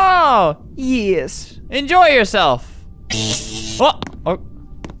 Oh, yes. Enjoy yourself. Oh.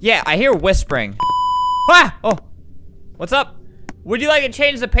 Yeah, I hear whispering. Ah! Oh, what's up? Would you like to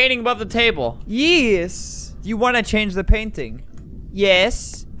change the painting above the table? Yes. You want to change the painting?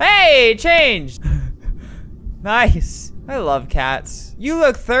 Yes. Hey, changed. Nice. I love cats. You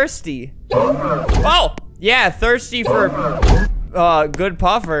look thirsty. Oh, yeah, thirsty for good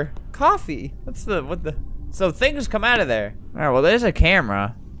puffer. Coffee. What the? So things come out of there. All right, well, there's a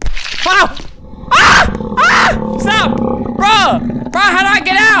camera. Ah! Ah! Ah! Stop! Bro, how do I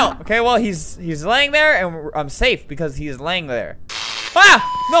get out? Okay, well, he's laying there, and I'm safe because he's laying there.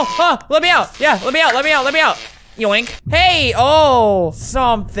 Ah! No! Ah! Let me out! Yeah, let me out! Let me out! Let me out! Yoink! Hey! Oh,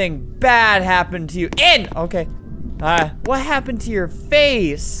 something bad happened to you. In. Okay. What happened to your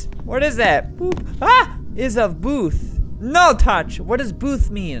face? What is that? Boop. Ah! Is of booth. No touch. What does booth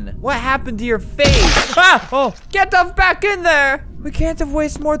mean? What happened to your face? Ah! Oh! Get the back in there! We can't have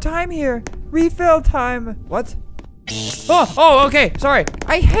wasted more time here. Refill time. What? Oh, okay, sorry.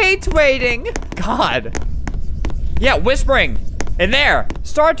 I hate waiting. God. Yeah, whispering. In there.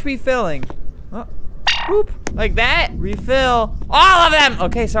 Start refilling. Boop. Like that. Refill. All of them.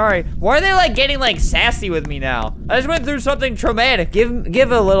 Okay, sorry. Why are they like getting like sassy with me now? I just went through something traumatic.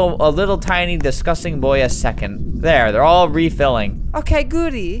 Give a little tiny disgusting boy a second. There, they're all refilling. Okay,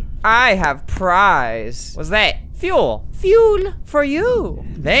 goody. I have prize. What's that? Fuel. Fuel for you.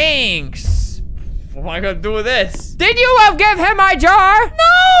 Thanks. What am I gonna do with this? Did you give him my jar?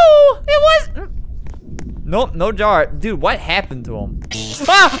 No, it was. Nope, no jar. Dude, what happened to him?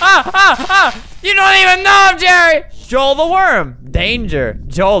 You don't even know him, Jerry. Joel the worm. Danger.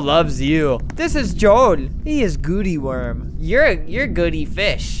 Joel loves you. This is Joel. He is goody worm. You're goody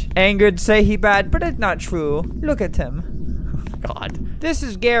fish. Angered say he bad, but it's not true. Look at him. God. This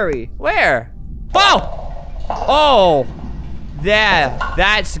is Gary. Where? Whoa! Oh. Yeah,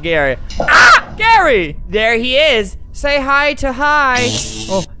 that's scary. Ah! Gary! There he is. Say hi to hi.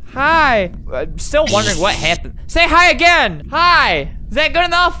 Oh, hi. I'm still wondering what happened. Say hi again. Hi. Is that good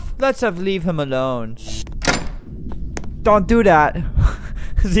enough? Let's leave him alone. Don't do that.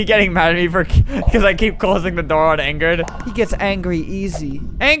 Is he getting mad at me because I keep closing the door on Angered? He gets angry easy.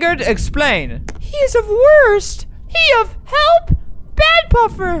 Angered, explain. He is of worst. He of help. Bad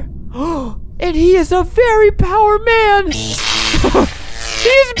puffer. And he is a very power man.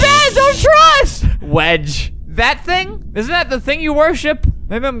 He's bad, don't trust! Wedge. That thing? Isn't that the thing you worship?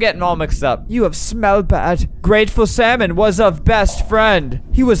 Maybe I'm getting all mixed up. You have smelled bad. Grateful Salmon was of best friend.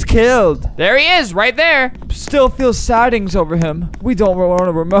 He was killed. There he is, right there. Still feel sightings over him. We don't want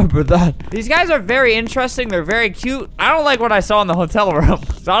to remember that. These guys are very interesting. They're very cute. I don't like what I saw in the hotel room.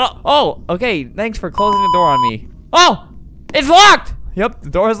 So I don't, oh, okay. Thanks for closing the door on me. Oh, it's locked. Yep, the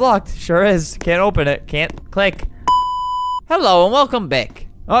door is locked. Sure is. Can't open it. Can't click. Hello and welcome back.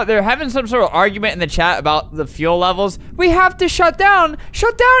 Oh, they're having some sort of argument in the chat about the fuel levels. We have to shut down.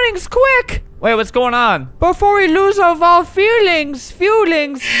 Shut downings, quick. Wait, what's going on? Before we lose our feelings.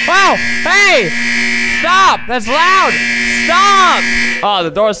 Wow, hey, stop. That's loud. Stop. Oh,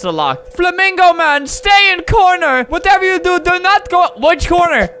 the door's still locked. Flamingo man, stay in corner. Whatever you do, do not go. Which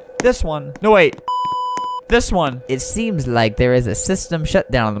corner? This one. No, wait. This one. It seems like there is a system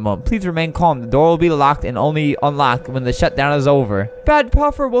shutdown at the moment. Please remain calm. The door will be locked and only unlocked when the shutdown is over. Bad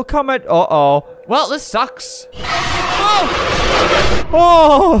puffer will come at... Uh-oh. Well, this sucks. Oh!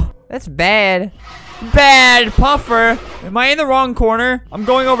 Oh! That's bad. Bad puffer. Am I in the wrong corner? I'm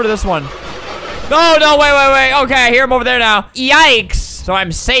going over to this one. No, no, wait. Okay, I hear him over there now. Yikes. So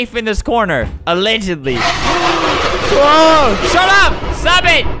I'm safe in this corner. Allegedly. Whoa! Shut up! Stop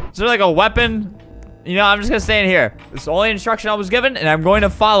it! Is there like a weapon? You know, I'm just gonna stay in here. It's the only instruction I was given, and I'm going to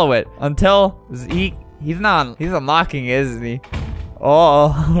follow it until he's unlocking it, isn't he?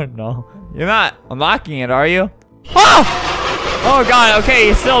 Oh, no. You're not unlocking it, are you? Oh! Oh, God, okay,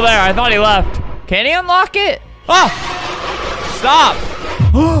 he's still there. I thought he left. Can he unlock it? Oh! Stop!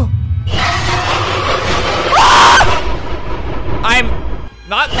 I'm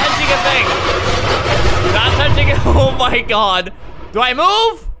not touching a thing. Not touching it. Oh, my God. Do I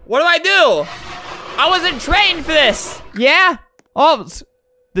move? What do I do? I wasn't trained for this. Yeah? Oh,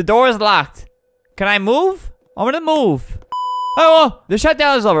 the door is locked. Can I move? I'm gonna move. Oh, the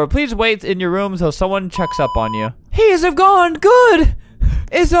shutdown is over. Please wait in your room until someone checks up on you. He have gone. Good.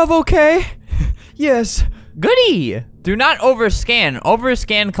 Is Of okay? Yes. Goody. Do not overscan.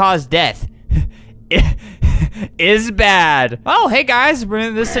 Overscan cause death. Is bad. Oh, hey guys. We're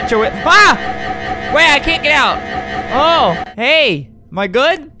in this situation. Ah! Wait, I can't get out. Oh, hey. Am I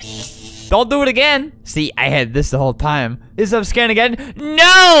good? Don't do it again. See, I had this the whole time. Is Of scan again?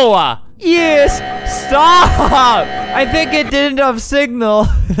 No! Yes! Stop! I think it didn't have signal.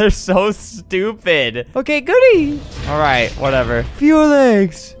 They're so stupid. Okay, goody. All right, whatever. Fewer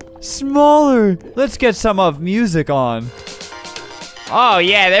legs. Smaller. Let's get some of music on. Oh,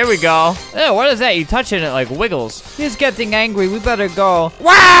 yeah, there we go. Ew, what is that? You touching it like wiggles. He's getting angry. We better go.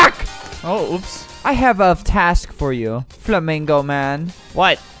 Whack! Oh, oops. I have a task for you, Flamingo man.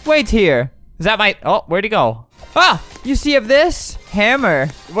 What? Wait here. Is that my... Oh, where'd he go? Ah! You see of this? Hammer.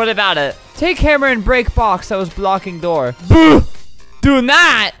 What about it? Take hammer and break box that was blocking door. Boo! Do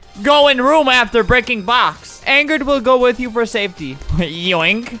not go in room after breaking box. Angered will go with you for safety.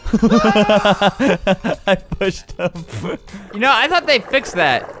 Yoink. I pushed him. You know, I thought they fixed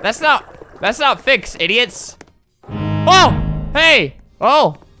that. That's not fixed, idiots. Oh! Hey!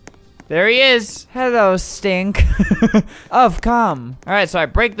 Oh! There he is. Hello, stink. Of come. All right, so I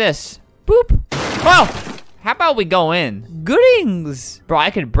break this. Boop. Oh! How about we go in? Goodings. Bro,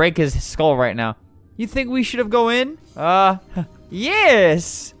 I could break his skull right now. You think we should have go in?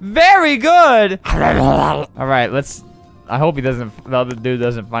 Yes. Very good. All right, let's... I hope he doesn't... The other dude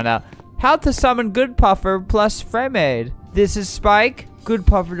doesn't find out. How to summon Good Puffer plus Frame-Aid. This is Spike. Good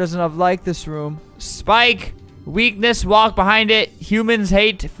Puffer doesn't have like this room. Spike. Weakness, walk behind it. Humans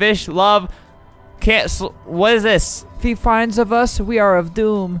hate, fish love. What is this? If he finds of us, we are of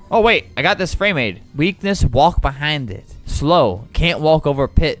doom. Oh, wait. I got this Frame-Aid. Weakness, walk behind it. Slow. Can't walk over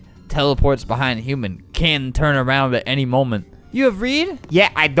pit. Teleports behind human. Can turn around at any moment. You have read? Yeah,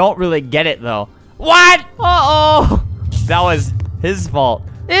 I don't really get it, though. What? Uh-oh. That was his fault.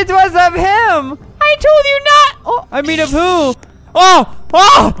 It was of him. I told you not. Oh, I mean of who? Oh!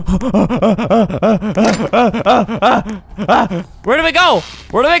 Oh! Where do we go?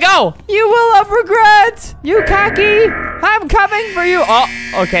 Where do we go? You will have regret! You khaki! I'm coming for you! Oh,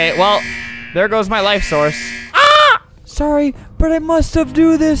 okay, well, there goes my life source. Ah! Sorry, but I must have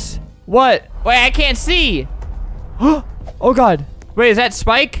do this. What? Wait, I can't see. Oh, God. Wait, is that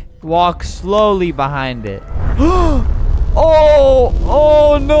Spike? Walk slowly behind it.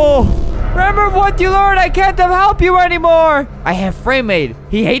 Oh no! Remember what you learned. I can't help you anymore. I have Frame-Aid.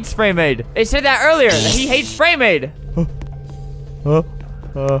 He hates Frame-Aid. They said that earlier. That he hates Frame-Aid.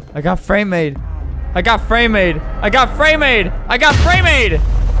 I got Frame-Aid. I got Frame-Aid. I got Frame-Aid. I got Frame-Aid.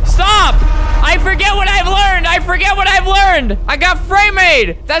 Stop! I forget what I've learned. I forget what I've learned. I got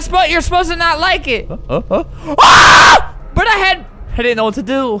Frame-Aid. That's what you're supposed to not like it. Ah! But I didn't know what to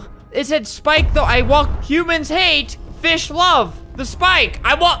do. It said Spike though. I walk. Humans hate, fish love. The spike.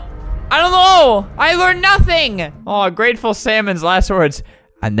 I don't know. I learned nothing. Oh, Grateful Salmon's last words.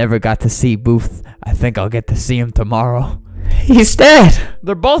 I never got to see Booth. I think I'll get to see him tomorrow. He's dead.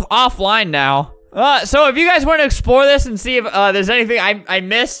 They're both offline now. So if you guys want to explore this and see if there's anything I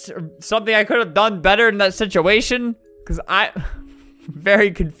missed or something I could have done better in that situation, because I'm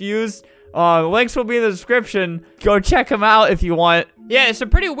very confused. Links will be in the description. Go check them out if you want. Yeah, it's some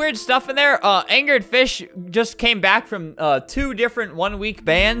pretty weird stuff in there. Angered Fish just came back from 2 different 1-week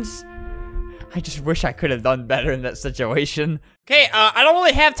bans. I just wish I could have done better in that situation. Okay, I don't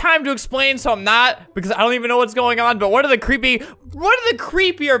really have time to explain, so I'm not, because I don't even know what's going on, but one of the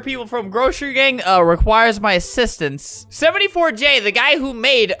creepier people from Grocery Gang requires my assistance. 74J, the guy who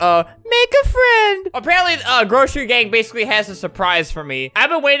made, make a friend. Apparently, Grocery Gang basically has a surprise for me.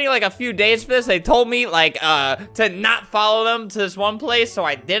 I've been waiting like a few days for this. They told me, like, to not follow them to this one place, so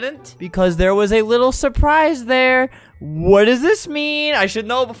I didn't, because there was a little surprise there. What does this mean? I should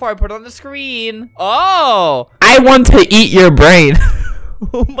know before I put it on the screen. Oh, I want to eat your brain.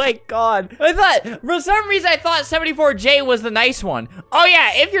 Oh my god. For some reason, I thought 74J was the nice one. Oh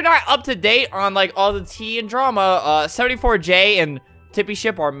yeah, if you're not up to date on like all the tea and drama, 74J and Tippy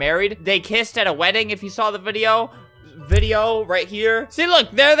Ship are married. They kissed at a wedding, if you saw the video right here. See,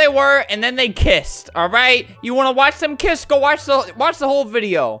 look, there they were, and then they kissed. All right, you want to watch them kiss? Go watch the whole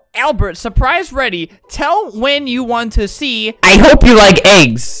video. Albert, surprise ready. Tell when you want to see. I hope you like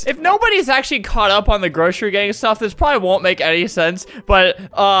eggs. If nobody's actually caught up on the Grocery Gang stuff, this probably won't make any sense. But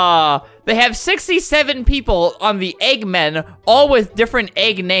they have 67 people on the Eggmen, all with different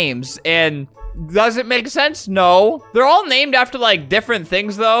egg names, and does it make sense? No. They're all named after, like, different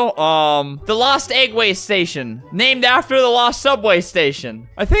things, though. The Lost Eggway Station. Named after the Lost Subway Station.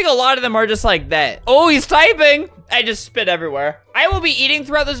 I think a lot of them are just like that. Oh, he's typing. I just spit everywhere. I will be eating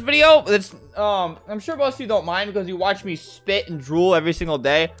throughout this video. It's, I'm sure most of you don't mind because you watch me spit and drool every single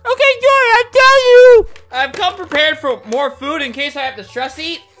day. Okay, good, I tell you. I've come prepared for more food in case I have to stress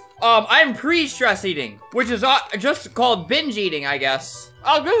eat. I'm pre-stress eating, which is just called binge eating, I guess.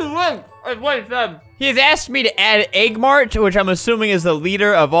 Oh, this is what it said. He has asked me to add Egg Mart, which I'm assuming is the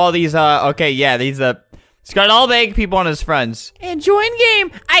leader of all these, okay, yeah, these, he's got all the egg people on his friends. And join game.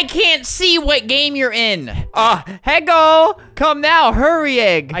 I can't see what game you're in. Hego. Come now, hurry,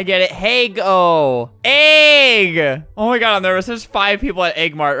 egg. I get it, Hego. Egg. Oh my god, I'm nervous. There's 5 people at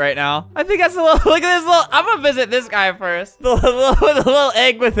Egg Mart right now. I think that's a little, look at this little, I'm gonna visit this guy first. The little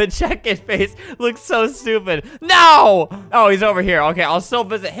egg with a check-in face looks so stupid. No. Oh, he's over here. Okay, I'll still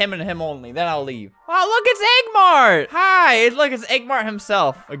visit him and him only. Then I'll leave. Oh, look, it's Egg Mart. Hi, look, it's Egg Mart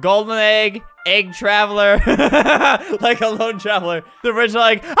himself. A golden egg. Egg traveler. Like a lone traveler. The rich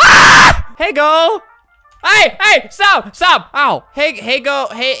like, ah! Hey, go. Hey, stop. Ow. Hey,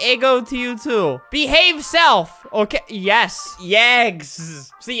 go to you too. Behave self. Okay, yes. Yags.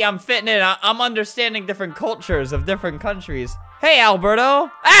 See, I'm fitting in. I'm understanding different cultures of different countries. Hey,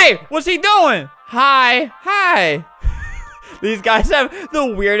 Alberto. Hey, what's he doing? Hi. These guys have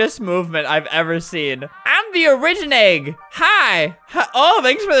the weirdest movement I've ever seen. I'm the Origin-Egg. Hi. Oh,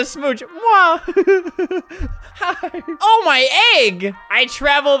 thanks for the smooch. Mwah. Hi. Oh, my egg. I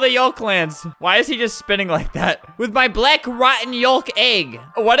travel the Yolklands. Why is he just spinning like that? With my black rotten yolk egg.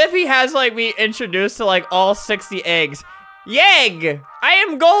 What if he has like me introduced to like all 60 eggs? Yegg. I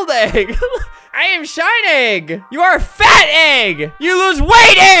am Gold Egg. I am Shine Egg. You are Fat Egg. You lose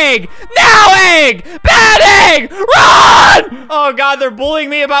weight Egg. Now Egg. Bad Egg. Run. Oh god, they're bullying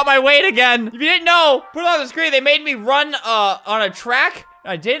me about my weight again. If you didn't know, put it on the screen. They made me run on a track.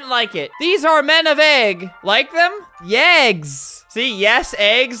 I didn't like it. These are men of egg. Like them? Yegs. See, yes,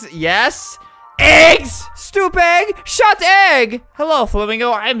 eggs. Yes. Eggs. Stoop egg. Shut egg. Hello,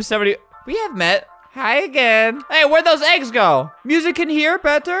 Flamingo. I'm 70. We have met. Hi again. Hey, where'd those eggs go? Music can hear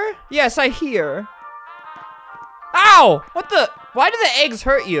better? Yes, I hear. Ow! What the? Why do the eggs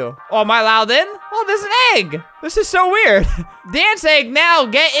hurt you? Oh, am I allowed in? Oh, there's an egg. This is so weird. Dance egg now,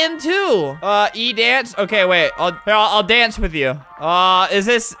 get in too. E-dance. Okay, wait. I'll dance with you. Is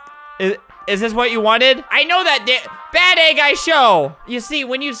this what you wanted? I know that bad egg I show. You see,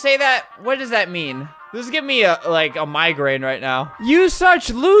 when you say that, what does that mean? This is giving me a migraine right now. You such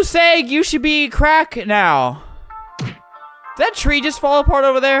loose egg, you should be crack now. Did that tree just fall apart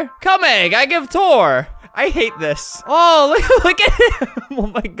over there? Come egg, I give tour. I hate this. Oh, look at him. Oh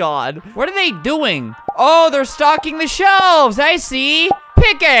my god. What are they doing? Oh, they're stocking the shelves. I see.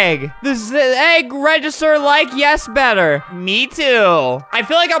 Pick egg. This is egg register like yes better. Me too. I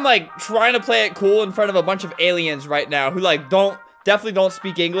feel like I'm like trying to play it cool in front of a bunch of aliens right now who like definitely don't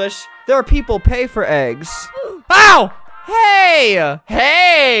speak English. There are people pay for eggs. Ow! Hey!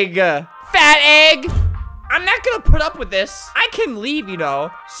 Egg! Fat egg! I'm not gonna put up with this. I can leave, you know.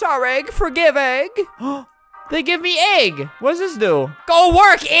 Sorry, egg. Forgive, egg. They give me egg. What does this do? Go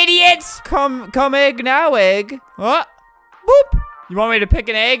work, idiots. Come, egg now, egg. What? Boop. You want me to pick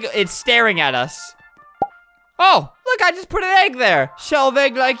an egg? It's staring at us. Oh, look, I just put an egg there. Shell of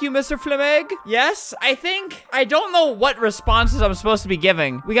egg like you, Mr. Flamingo? Yes, I think. I don't know what responses I'm supposed to be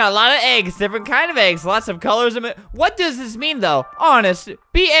giving. We got a lot of eggs, different kind of eggs, lots of colors. What does this mean, though? Honest,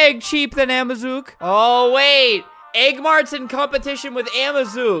 be egg cheap than Amazook. Oh, wait. Egg Mart's in competition with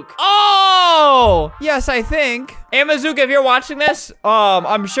Amazook. Oh! Yes, I think. Amazook, if you're watching this,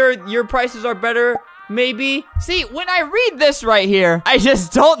 I'm sure your prices are better. Maybe. See, when I read this right here, I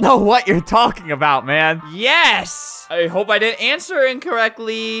just don't know what you're talking about, man. Yes! I hope I didn't answer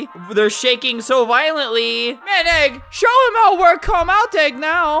incorrectly. They're shaking so violently. Man, egg, show him how we're come out, egg,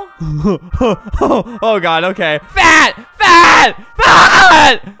 now. Oh, God, okay. Fat!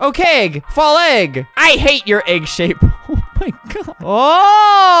 Okay, egg, fall egg. I hate your egg shape. Oh, my God.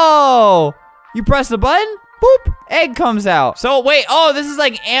 Oh! You press the button? Boop, egg comes out. So wait, oh, this is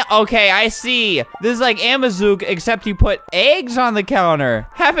like, okay, I see. This is like Amazook, except you put eggs on the counter.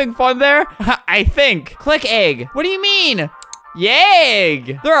 Having fun there? I think. Click egg. What do you mean?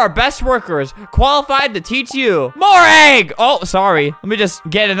 Yay! They're our best workers, qualified to teach you. More egg! Oh, sorry. Let me just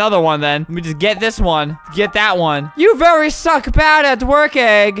get another one then. Let me just get this one. Get that one. You very suck bad at work,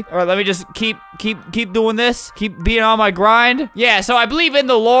 egg. All right, let me just keep doing this. Keep being on my grind. Yeah, so I believe in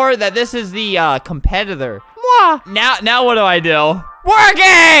the lore that this is the competitor. Mwah. Now what do I do? Work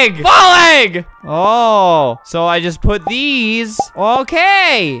egg! Fall egg! Oh, so I just put these.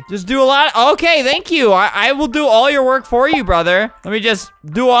 Okay. Just do a lot. Okay, thank you. I will do all your work for you, brother. Let me just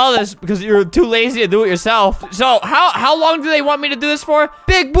do all this because you're too lazy to do it yourself. So how long do they want me to do this for?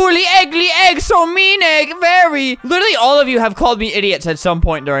 Big bully eggly egg, so mean egg, very. Literally all of you have called me idiots at some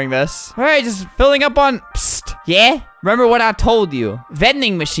point during this. All right, just filling up on, psst. Yeah? Remember what I told you.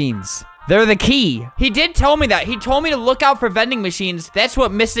 Vending machines. They're the key. He did tell me that. He told me to look out for vending machines. That's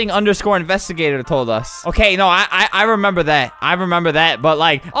what missing_investigator told us. Okay, no, I remember that. I remember that. But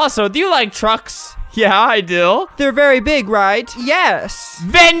like, also, do you like trucks? Yeah, I do. They're very big, right? Yes.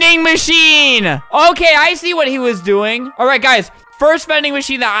 Vending machine. Okay, I see what he was doing. All right, guys. First vending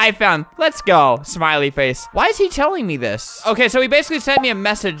machine that I found. Let's go. Smiley face. Why is he telling me this? Okay, so he basically sent me a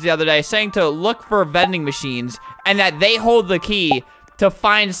message the other day saying to look for vending machines and that they hold the key to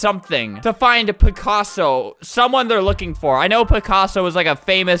find something, to find Picasso, someone they're looking for. I know Picasso is like a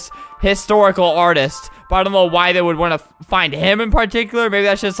famous historical artist, but I don't know why they would want to find him in particular. Maybe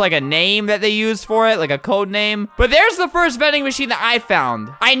that's just like a name that they use for it, like a code name. But there's the first vending machine that I found.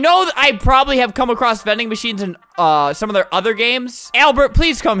 I know that I probably have come across vending machines in some of their other games. Albert,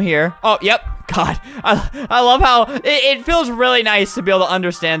 please come here. Oh, yep. God, I love how it feels really nice to be able to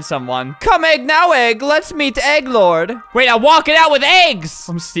understand someone. Come egg now, egg. Let's meet Egg Lord. Wait, I'm walking out with eggs.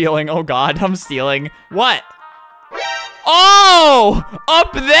 I'm stealing. Oh, God, I'm stealing. What? Oh,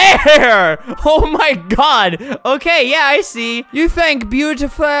 up there. Oh, my God. Okay, yeah, I see. You think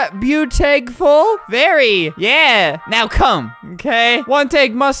beautiful? Very. Yeah. Now come. Okay. One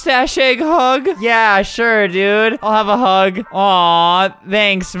take mustache egg hug. Yeah, sure, dude. I'll have a hug. Aw,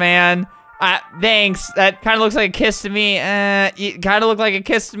 thanks, man. Thanks. That kind of looks like a kiss to me. It kind of looked like a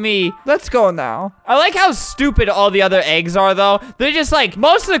kiss to me. Let's go now. I like how stupid all the other eggs are, though. They're just like,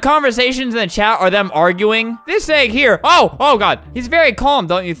 most of the conversations in the chat are them arguing. This egg here. Oh, God. He's very calm,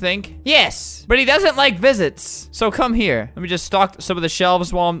 don't you think? Yes. But he doesn't like visits. So come here. Let me just stock some of the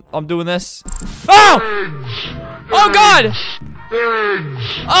shelves while I'm doing this. Oh! Oh, God!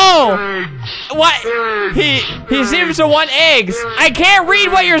 Oh! What? He seems to want eggs. I can't read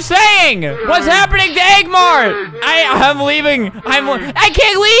what you're saying. What's happening to Egg Mart? I'm leaving. I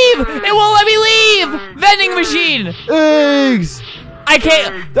can't leave. It won't let me leave. Vending machine. Eggs. I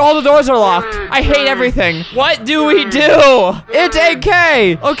can't. All the doors are locked. I hate everything. What do we do? It's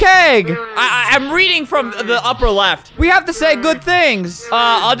AK. Okay. I'm reading from the upper left. We have to say good things.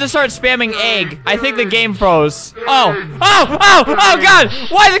 I'll just start spamming egg. I think the game froze. Oh, God.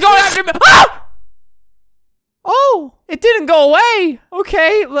 Why is it going after me? Oh, it didn't go away.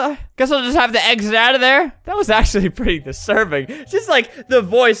 Okay, guess I'll just have to exit out of there. That was actually pretty disturbing. Just like the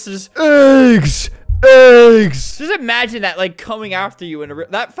voice is eggs. Eggs! Just imagine that, like, coming after you in a...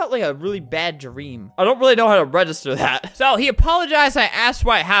 That felt like a really bad dream. I don't really know how to register that. So, he apologized. I asked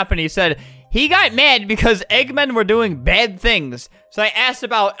what happened. He said he got mad because Eggmen were doing bad things. So, I asked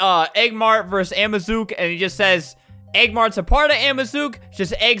about Egg Mart versus Amazook, and he just says... Egg Mart's a part of Amazook,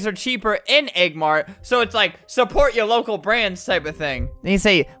 just eggs are cheaper in Egg Mart, so it's like, support your local brands type of thing. Then you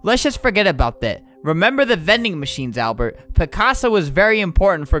say, let's just forget about that. Remember the vending machines, Albert. Picasso was very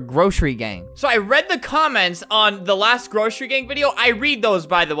important for Grocery Gang. So I read the comments on the last Grocery Gang video. I read those,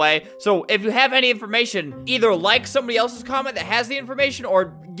 by the way. So if you have any information, either like somebody else's comment that has the information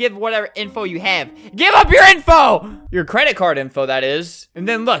or give whatever info you have. Give up your info! Your credit card info, that is. And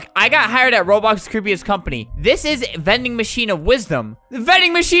then look, I got hired at Roblox's creepiest company. This is vending machine of wisdom. The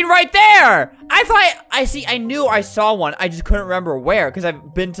vending machine right there! I knew I saw one. I just couldn't remember where because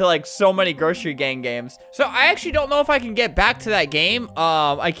I've been to like so many Grocery Gang games. So I actually don't know if I can get back to that game.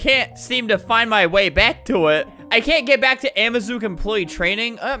 I can't seem to find my way back to it. I can't get back to Amazook employee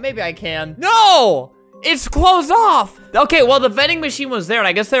training. Maybe I can. No! It's closed off! Okay, well, the vending machine was there, and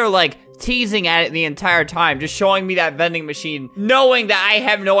I guess they were, like, teasing at it the entire time, just showing me that vending machine, knowing that I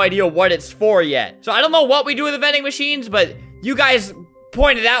have no idea what it's for yet. So I don't know what we do with the vending machines, but you guys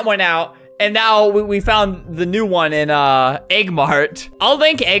pointed that one out, and now we found the new one in, Egg Mart. I'll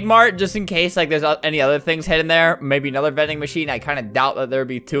link Egg Mart just in case, like, there's any other things hidden there. Maybe another vending machine. I kind of doubt that there'd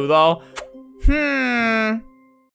be two, though.